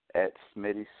at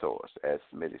Smitty Source,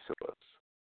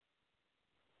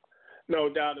 No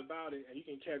doubt about it. And you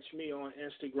can catch me on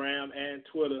Instagram and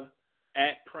Twitter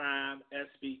at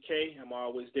PrimeSBK. I'm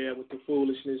always there with the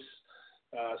foolishness,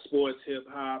 sports,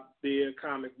 hip-hop, beer,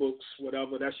 comic books,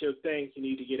 whatever. That's your thing. You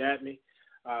need to get at me.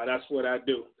 That's what I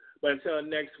do. But until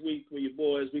next week, with your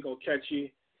boys, we're going to catch you.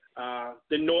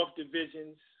 The North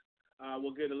Divisions,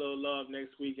 we'll get a little love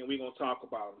next week, and we're going to talk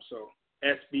about them. So,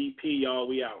 SBP, y'all,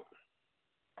 we out.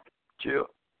 Chill.